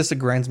 man. That's just it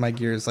grinds my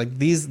gears. Like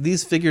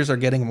these figures are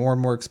getting more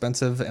and more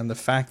expensive, and the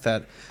fact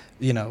that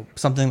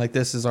something like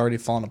this is already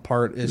falling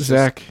apart is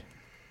Zach.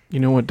 You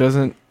know what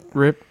doesn't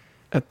rip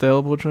at the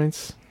elbow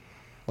joints?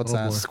 What's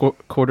that?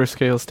 Quarter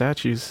scale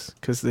statues,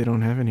 because they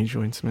don't have any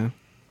joints, man.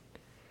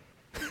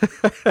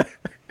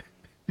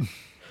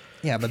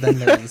 Yeah, but then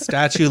the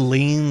statue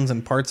leans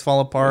and parts fall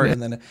apart,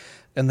 and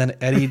then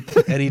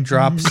Eddie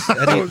drops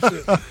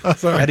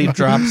Eddie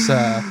drops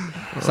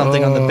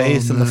something on the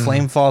base, and the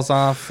flame falls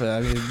off. I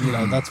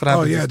mean, that's what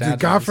happens. Oh yeah, to dude!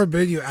 statues. God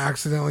forbid you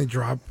accidentally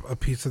drop a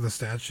piece of the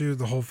statue.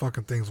 The whole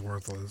fucking thing's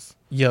worthless.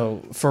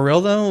 Yo, for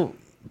real though,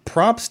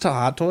 props to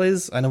Hot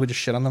Toys. I know we just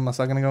shit on them a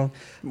second ago.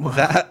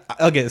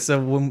 Okay, so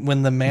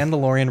when the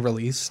Mandalorian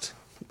released,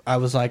 I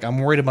was like, I'm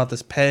worried about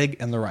this peg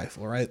and the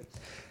rifle, right?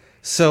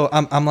 So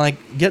I'm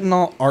like getting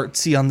all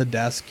artsy on the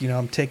desk.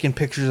 I'm taking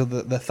pictures of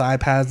the thigh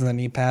pads and the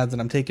knee pads,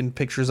 and I'm taking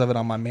pictures of it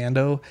on my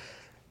Mando.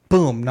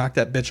 Boom, knock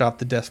that bitch off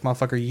the desk.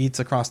 Motherfucker yeets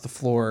across the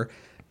floor,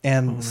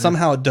 and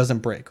somehow it doesn't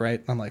break,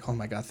 right? I'm like, oh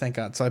my God, thank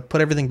God. So I put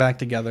everything back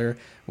together,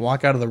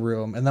 walk out of the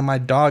room, and then my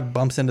dog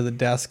bumps into the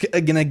desk.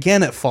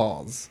 Again it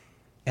falls.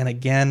 And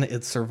again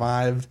it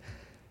survived.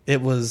 I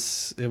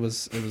was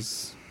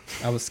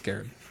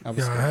scared. I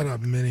had a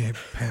mini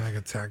panic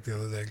attack the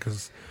other day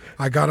because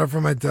I got up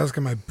from my desk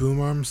and my boom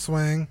arm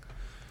swang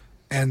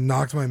and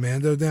knocked my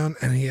Mando down,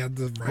 and he had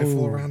the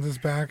rifle around his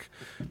back,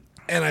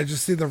 and I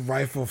just see the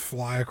rifle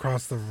fly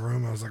across the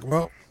room. I was like,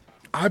 well,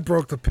 I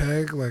broke the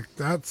peg. Like,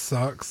 that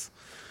sucks.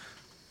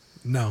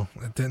 No,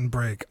 it didn't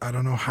break. I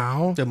don't know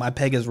how. Dude, my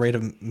peg is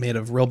made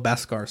of real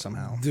Beskar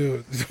somehow.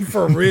 Dude,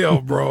 for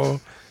real, bro.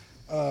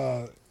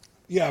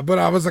 Yeah, but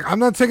I was like, I'm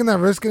not taking that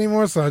risk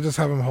anymore, so I just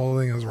have him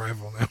holding his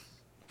rifle now.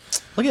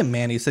 Look at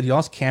Manny. He said,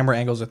 y'all's camera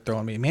angles are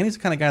throwing me. Manny's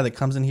the kind of guy that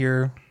comes in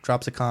here,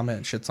 drops a comment,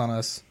 and shits on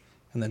us,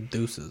 and then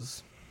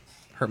deuces.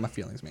 Hurt my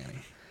feelings, Manny.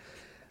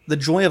 The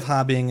joy of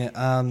hobbying.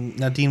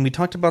 Now, Dean, we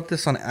talked about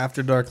this on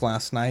After Dark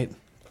last night.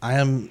 I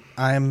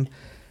am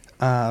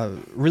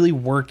really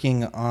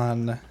working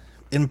on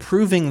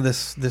improving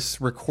this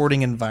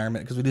recording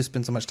environment because we do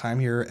spend so much time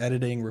here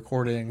editing,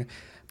 recording,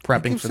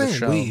 prepping for the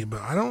show.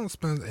 But I don't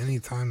spend any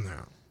time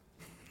there.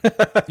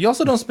 You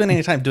also don't spend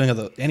any time doing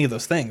any of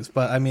those things,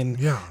 but I mean,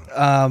 yeah,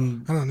 I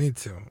don't need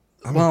to.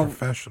 I'm a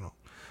professional.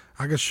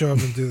 I could show up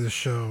and do this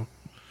show.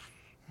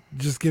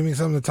 Just give me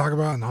something to talk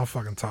about, and I'll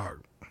fucking talk.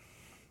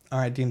 All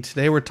right, Dean.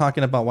 Today we're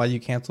talking about why you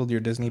canceled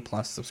your Disney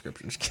Plus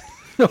subscription.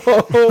 If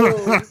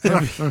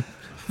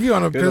you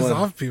want to piss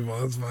off people,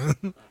 that's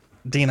fine.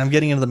 Dean, I'm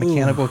getting into the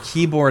mechanical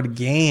keyboard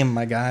game,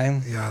 my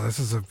guy. Yeah, this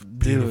is a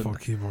beautiful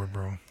keyboard,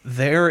 bro.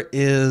 There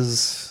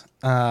is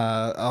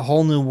a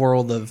whole new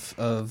world of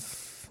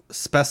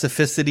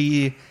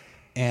specificity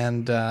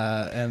and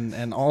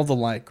all the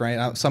like,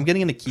 right? So I'm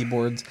getting into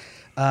keyboards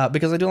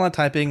because I do a lot of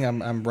typing.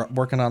 I'm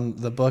working on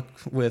the book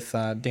with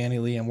Danny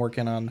Lee. I'm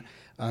working on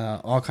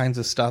all kinds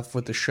of stuff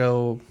with the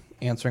show,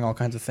 answering all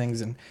kinds of things.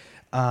 And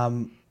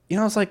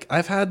it's like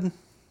I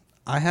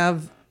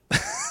have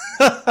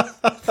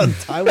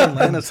Tywin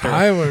Lannister.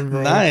 Tywin,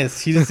 bro. Nice.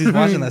 He's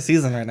watching that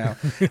season right now.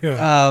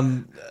 Yeah.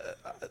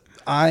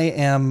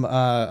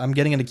 I'm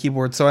getting into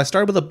keyboard. So I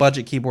started with a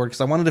budget keyboard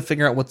because I wanted to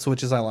figure out what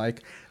switches I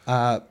like.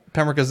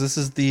 Pembroke, this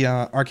is the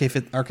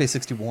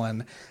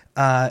RK61.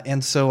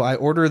 And so I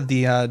ordered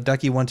the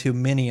Ducky 1.2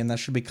 Mini, and that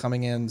should be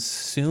coming in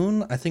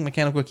soon. I think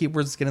Mechanical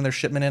Keyboards is getting their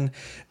shipment in.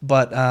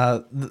 But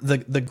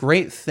the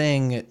great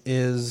thing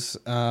is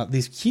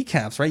these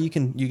keycaps, right? You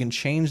can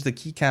change the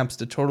keycaps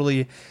to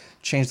totally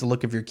change the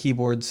look of your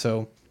keyboard.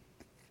 So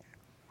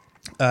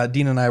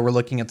Dean and I were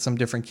looking at some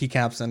different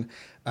keycaps, and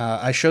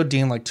I showed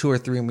Dean like 2 or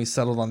 3, and we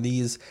settled on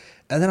these.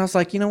 And then I was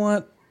like, you know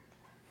what?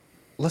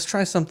 Let's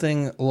try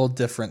something a little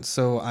different.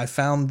 So I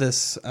found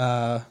this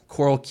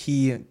Coral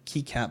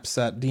keycap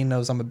set. Dean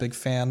knows I'm a big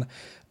fan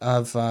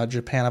of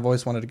Japan. I've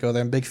always wanted to go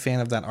there. I'm a big fan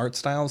of that art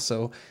style.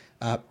 So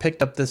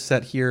picked up this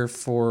set here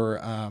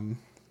for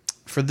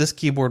this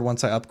keyboard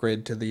once I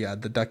upgrade to the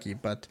Ducky.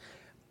 But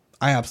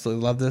I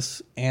absolutely love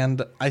this.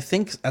 And I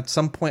think at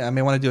some point I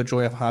may want to do a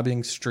Joy of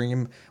Hobbying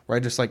stream where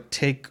I just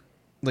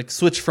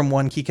switch from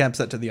one keycap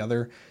set to the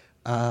other.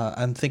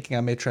 I'm thinking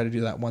I may try to do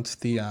that once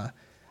the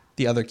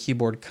other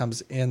keyboard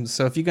comes in.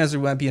 So if you guys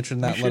might be interested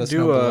in that, let us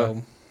know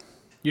below.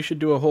 You should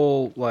do a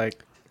whole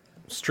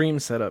stream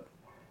setup,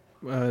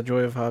 Joy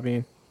of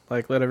Hobbying.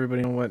 Let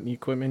everybody know what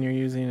equipment you're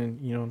using,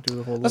 and do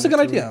the whole. That's a good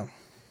idea.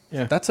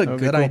 Yeah, that's a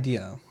good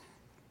idea.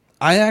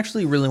 I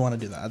actually really want to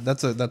do that.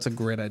 That's a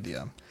great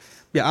idea.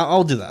 Yeah,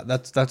 I'll do that.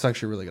 That's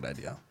actually a really good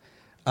idea.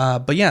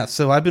 But yeah,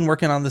 so I've been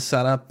working on this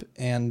setup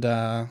and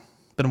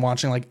been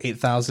watching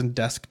 8,000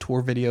 desk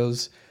tour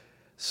videos.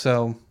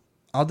 So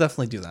I'll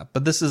definitely do that.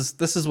 But this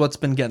is what's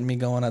been getting me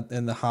going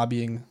in the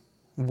hobbying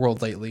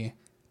world lately,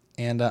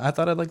 and I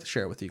thought I'd like to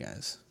share it with you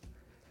guys.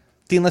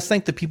 Dean, let's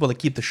thank the people that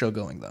keep the show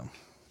going, though.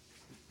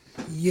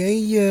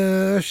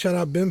 Yeah. Shout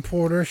out Ben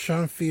Porter,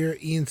 Sean Fear,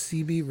 Ian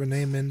Seaby,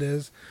 Renee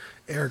Mendez,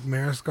 Eric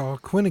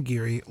Mariscal, Quinn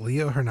Aguirre,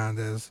 Leo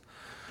Hernandez.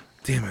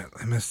 Damn it,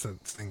 I missed that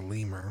thing.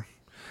 Lemur,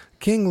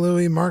 King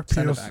Louie, Mark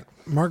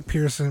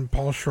Pearson,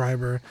 Paul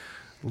Schreiber,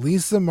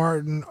 Lisa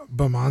Martin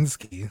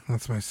Bomansky,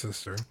 that's my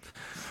sister.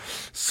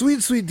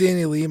 Sweet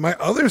Danny Lee, my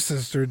other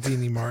sister,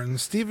 Deanie Martin,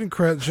 Stephen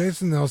Krett,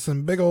 Jason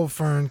Nelson, Big Old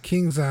Fern,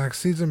 King Zach,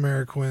 Caesar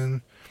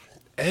Mariquin,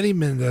 Eddie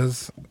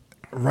Mendez,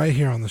 right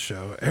here on the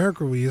show,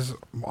 Eric Ruiz,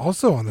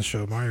 also on the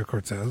show, Mario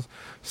Cortez,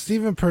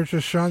 Stephen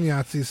Purchase, Sean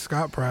Yahtzee,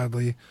 Scott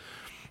Bradley,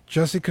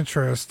 Jesse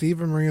Contreras,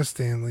 Stephen Maria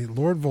Stanley,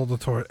 Lord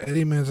Voldemort,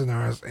 Eddie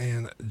Manzanares,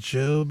 and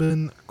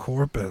Jobin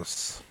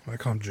Corpus. I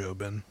call him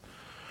Jobin.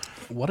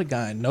 What a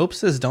guy. Nope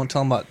says don't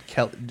tell him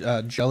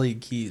about jelly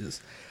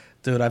keys.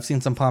 Dude, I've seen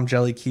some Palm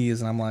Jelly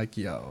keys, and I'm like,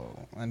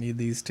 yo, I need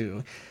these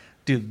too.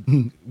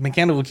 Dude,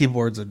 mechanical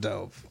keyboards are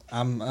dope.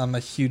 I'm a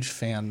huge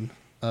fan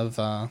of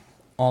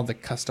all the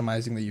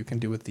customizing that you can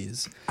do with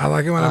these. I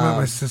like it when I'm at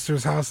my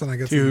sister's house and I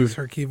get to use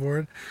her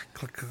keyboard.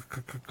 Click, click,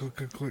 click, click, click,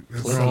 click, click.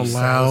 It's so so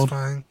loud.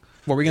 satisfying.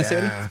 What were we going to say,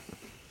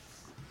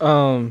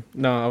 Eddie?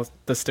 No, I was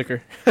the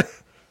sticker.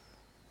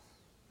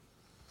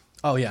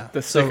 Oh, yeah.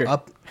 The sticker.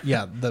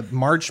 The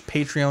March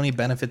Patreon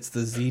benefits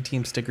the Z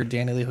Team sticker.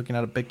 Danny Lee hooking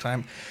out a big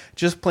time.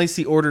 Just place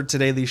the order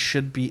today. These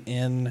should be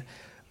in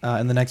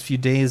the next few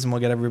days, and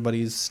we'll get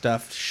everybody's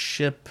stuff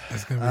shipped.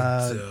 It's going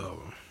to be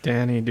dope.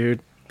 Danny,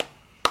 dude.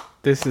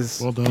 This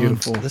is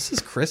beautiful. This is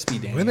crispy,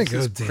 Danny. Way to this go,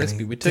 is Danny.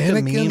 crispy. We took Danica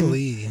a meme.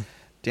 Lee.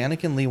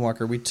 Danica Lee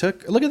Walker.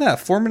 Look at that.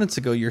 4 minutes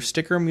ago, your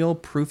sticker mule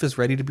proof is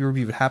ready to be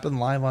reviewed. It happened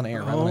live on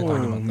air.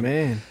 Oh,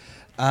 man.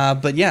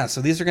 But yeah,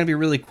 so these are going to be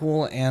really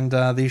cool, and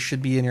these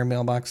should be in your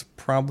mailbox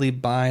probably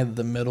by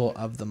the middle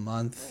of the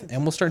month.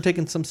 And we'll start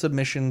taking some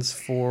submissions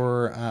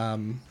for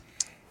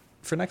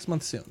next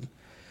month soon.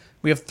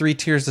 We have 3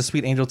 tiers: the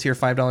Sweet Angel tier,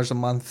 $5 a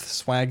month,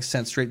 swag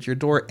sent straight to your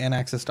door, and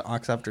access to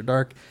Ox After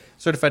Dark.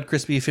 Certified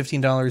Crispy,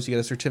 $15. You get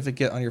a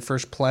certificate on your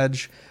first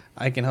pledge.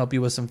 I can help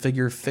you with some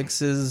figure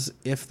fixes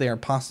if they are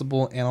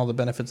possible, and all the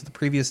benefits of the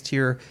previous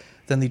tier.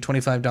 Then the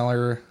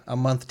 $25 a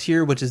month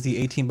tier, which is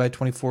the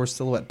 18x24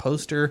 silhouette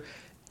poster,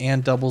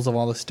 and doubles of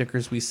all the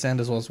stickers we send,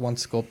 as well as one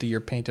sculpt a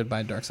year painted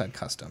by Darkside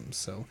Customs.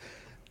 So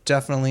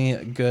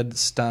definitely good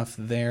stuff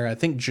there. I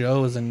think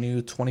Joe is a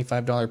new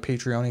 $25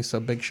 Patreon, so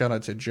big shout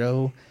out to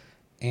Joe.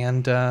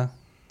 And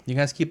you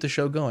guys keep the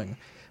show going.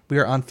 We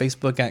are on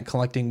Facebook at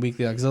Collecting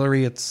Weekly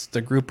Auxiliary. It's the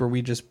group where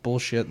we just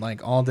bullshit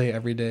all day,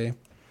 every day,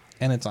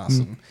 and it's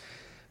awesome.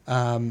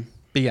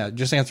 But yeah,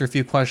 just answer a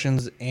few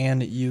questions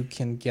and you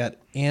can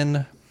get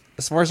in.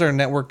 As far as our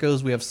network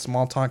goes, we have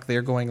Small Talk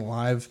there going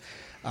live,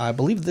 I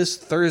believe this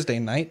Thursday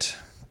night.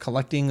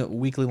 Collecting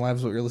Weekly Live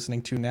is what you're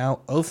listening to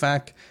now.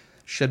 OFAC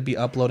should be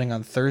uploading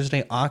on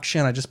Thursday.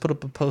 Auction, I just put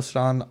up a post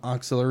on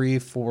Auxiliary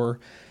for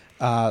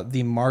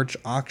the March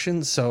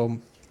auction. So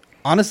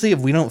honestly, if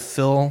we don't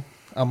fill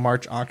a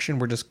March auction,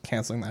 we're just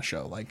canceling that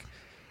show.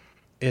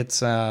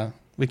 It's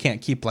we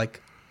can't keep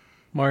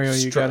Mario,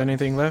 you got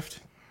anything left?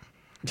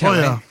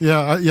 I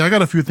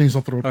got a few things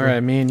I'll throw. All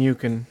right, me and you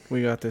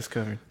we got this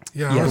covered.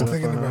 Yeah, I was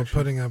thinking about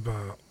putting up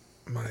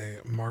my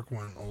Mark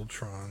 1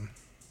 Ultron.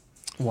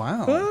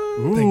 Wow.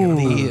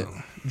 The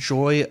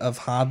Joy of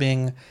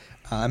Hobbing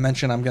I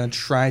mentioned I'm going to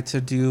try to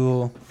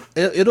do...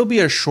 It'll be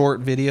a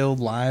short video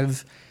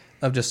live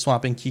of just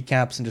swapping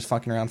keycaps and just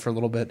fucking around for a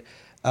little bit.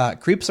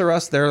 Creeps Are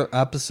Us, their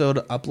episode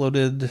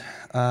uploaded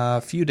a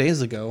few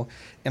days ago,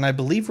 and I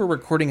believe we're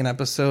recording an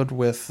episode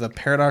with the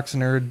Paradox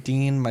Nerd,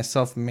 Dean,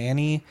 myself,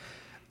 Manny,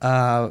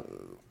 to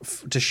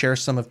share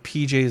some of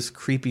PJ's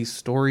creepy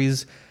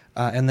stories,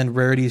 and then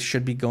Rarities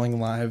should be going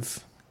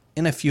live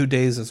in a few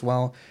days as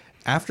well.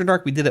 After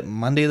Dark, we did it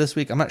Monday this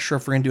week. I'm not sure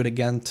if we're going to do it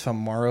again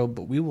tomorrow,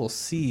 but we will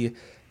see.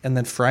 And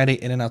then Friday,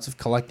 In and Outs of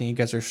Collecting, you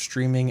guys are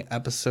streaming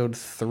episode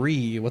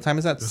 3. What time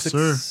is that?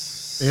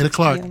 Yes, sir. 8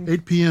 o'clock,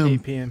 8 p.m.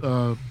 8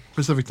 p.m.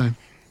 Pacific time.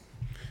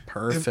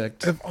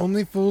 Perfect. If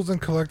Only Fools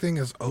and Collecting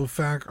is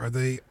OFAC, are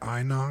they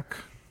INOC?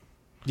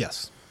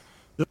 Yes.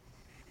 Yep.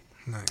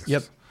 Nice.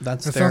 Yep.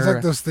 That's it sounds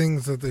like those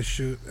things that they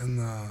shoot in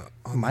the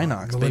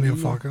Minox, Millennium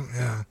baby. Falcon.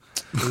 Yeah.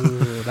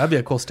 Ooh, that'd be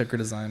a cool sticker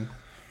design.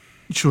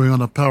 Chewing on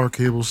the power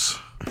cables.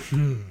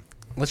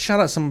 Let's shout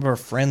out some of our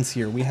friends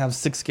here. We have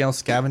 6 Scale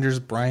Scavengers,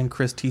 Brian,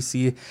 Chris,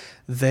 TC.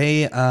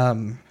 They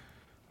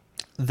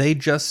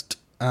just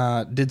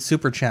did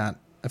Super Chat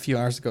a few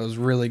hours ago. It was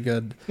really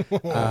good.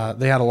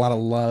 They had a lot of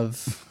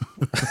love.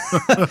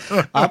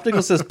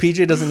 Optical says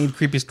PJ doesn't need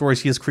creepy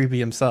stories. He is creepy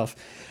himself.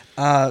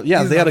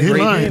 Yeah, they had a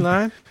great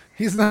line.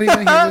 He's not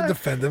even here to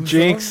defend himself.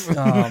 Jinx.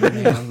 Oh,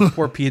 man.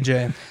 Poor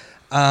PJ.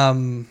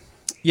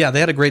 Yeah,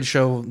 they had a great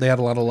show. They had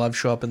a lot of love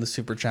show up in the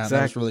Super Chat. Zach,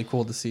 that was really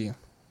cool to see.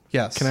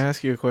 Yes. Can I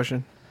ask you a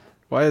question?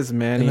 Why is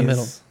Manny in the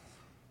middle,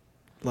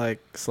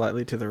 like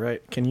slightly to the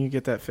right? Can you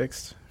get that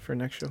fixed for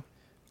next show?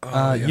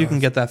 Yeah, you can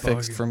get that buggy.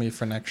 fixed for me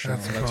for next show.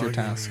 That's your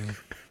task.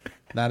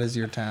 That is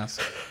your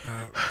task.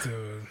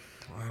 Dude,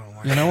 I don't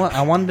like You know what?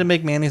 I wanted to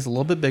make Manny's a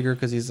little bit bigger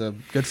because he's a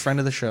good friend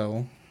of the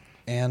show.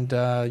 And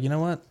you know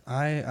what?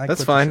 I That's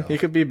quit fine. the show. He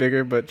could be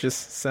bigger, but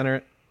just center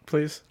it,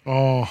 please.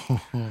 Oh.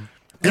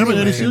 Damn it,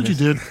 Eddie, see what you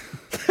did.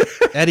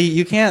 Eddie,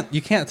 you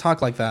can't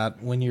talk like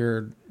that when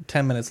you're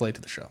 10 minutes late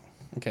to the show.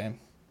 Okay?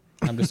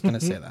 I'm just going to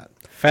say that.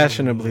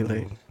 Fashionably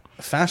late.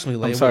 Fashionably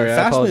late. I'm sorry, Well,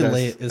 I fashionably apologize.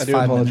 late is I do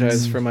 5 apologize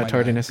minutes. for my Why not?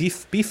 tardiness.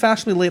 Be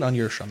fashionably late on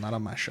your show, not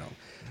on my show.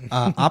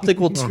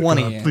 Optical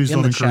 20 God, please in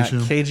don't the chat.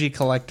 encourage him. KG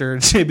Collector,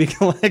 JB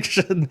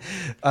Collection,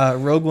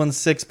 Rogue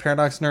 16,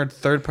 Paradox Nerd,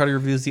 Third Party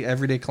Reviews, The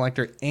Everyday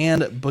Collector,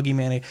 and Boogie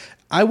Manny.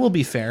 I will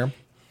be fair.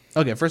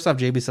 Okay, first off,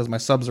 JB says my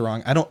subs are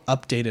wrong. I don't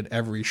update it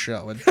every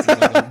show. It's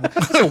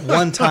a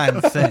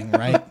one-time thing,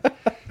 right?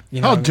 You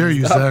know How what I dare mean?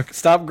 you, Zach?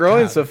 Stop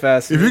growing so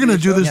fast. If you're going to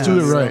do this, do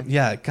it right.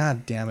 Yeah,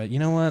 god damn it. You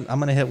know what? I'm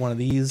going to hit one of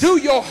these. Do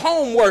your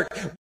homework.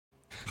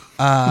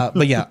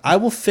 But yeah, I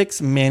will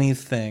fix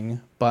Manny's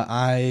thing, but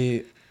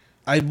I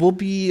will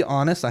be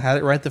honest, I had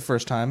it right the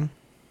first time,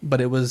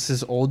 but it was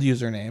his old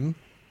username,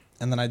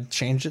 and then I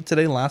changed it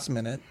today last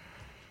minute,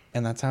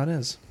 and that's how it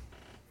is.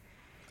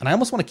 And I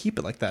almost want to keep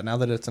it like that now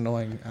that it's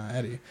annoying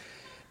Eddie.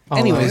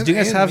 Anyways, do you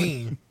guys have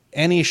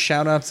any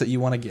shout outs that you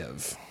want to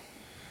give?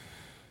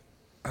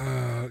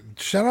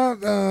 Shout out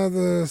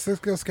the 6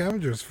 Scale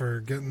Scavengers for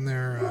getting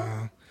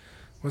their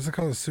what's it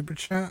called, a super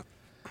chat?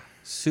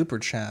 Super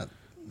chat.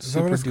 Is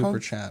that what Super it's duper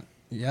called? chat.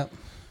 Yep.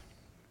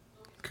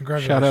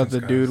 Congratulations. Shout out the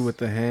guys. dude with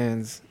the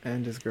hands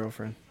and his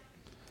girlfriend.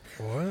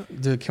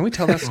 What? Dude, can we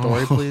tell that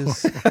story,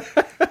 please?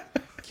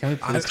 Can we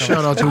please tell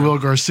Shout out to Will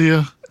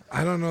Garcia.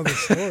 I don't know the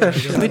story.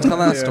 Can we tell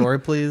that story,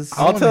 please?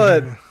 I'll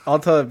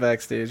tell it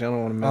backstage. I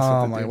don't want to mess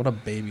Oh with it. my, what a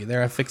baby.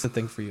 There, I fixed the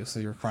thing for you, so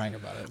you're crying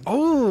about it.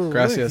 Oh,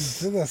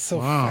 Gracias. you did that so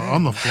Wow, fast.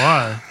 on the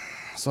fly.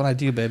 That's what I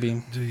do,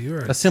 baby. Dude, you are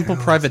A simple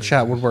talented. private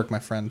chat would work, my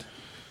friend.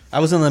 I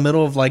was in the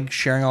middle of like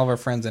sharing all of our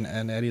friends, and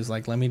Eddie's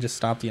like, let me just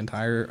stop the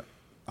entire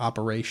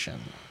operation.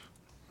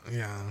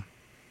 Yeah.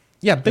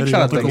 Yeah, big Eddie,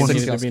 shout out don't to think the it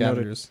 6 needed Scale to be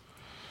noted. Scavengers.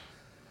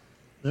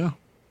 Yeah.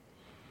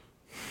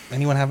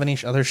 Anyone have any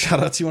other shout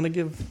outs you want to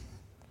give?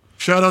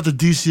 Shout out to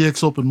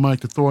DCX Open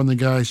Mic to Thor and the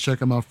guys. Check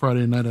them out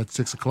Friday night at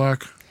 6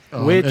 o'clock.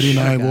 Which Eddie and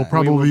I we will will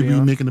probably be be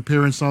on. making an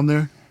appearance on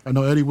there. I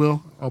know Eddie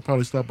will. I'll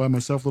probably stop by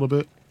myself a little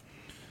bit.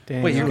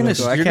 Damn, Wait, you're gonna-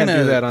 so I you're can't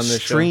gonna do that on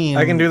this stream- show.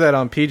 I can do that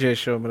on PJ's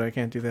show, but I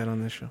can't do that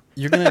on this show.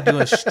 You're going to do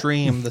a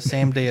stream the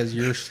same day as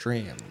your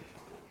stream.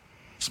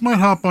 Just might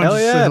hop on Hell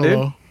to yeah, say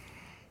hello.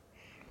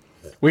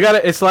 We got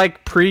it. It's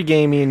like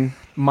pre-gaming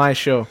my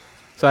show.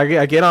 So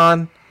I get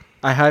on,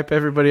 I hype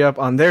everybody up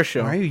on their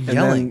show. Why are you and then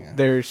yelling?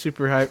 they're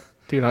super hyped.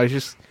 Dude,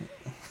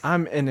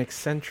 I'm an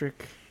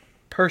eccentric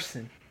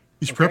person.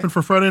 He's prepping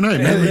for Friday night,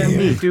 And man. then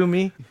Me. you do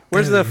me.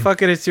 Where's the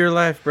fuck it? It's your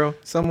life, bro.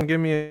 Someone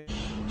give me a.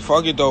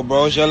 Fuck it though,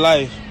 bro. It's your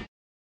life.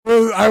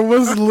 Bro, I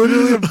was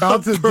literally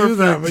about to do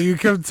that, but you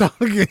kept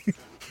talking.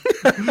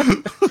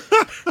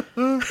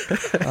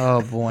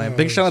 Oh boy.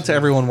 Big shout out to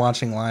everyone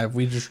watching live.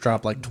 We just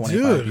dropped like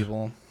 25 Dude.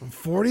 people.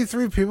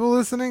 43 people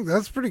listening?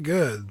 That's pretty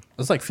good. It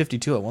was like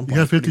 52 at one You point.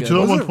 got Pretty 52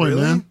 good. at one it point,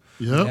 really? man.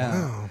 Yep. Yeah.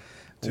 Wow.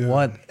 Dude.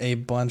 What a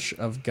bunch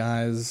of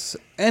guys.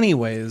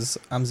 Anyways,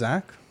 I'm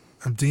Zach.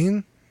 I'm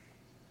Dean.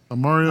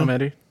 I'm Mario. I'm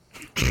Eddie.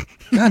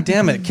 God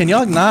damn it. Can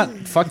y'all not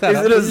fuck that Is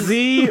up? it a please?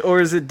 Z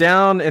or is it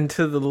down and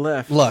to the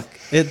left? Look,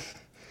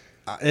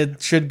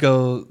 it should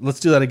go. Let's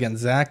do that again.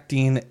 Zach,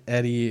 Dean,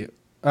 Eddie,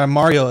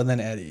 Mario, and then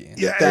Eddie.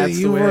 Yeah, That's Eddie, the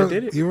you way I were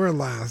did it. You were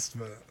last,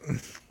 but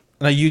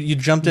No, you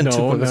jumped in too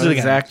No, quick. Let's do it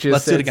again. Zach just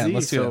Let's do it said again. Z,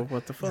 Let's do so it.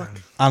 what the fuck?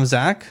 I'm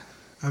Zach.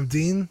 I'm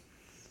Dean.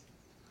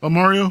 I'm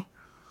Mario.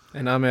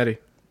 And I'm Eddie.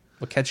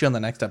 We'll catch you on the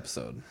next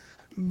episode.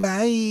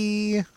 Bye.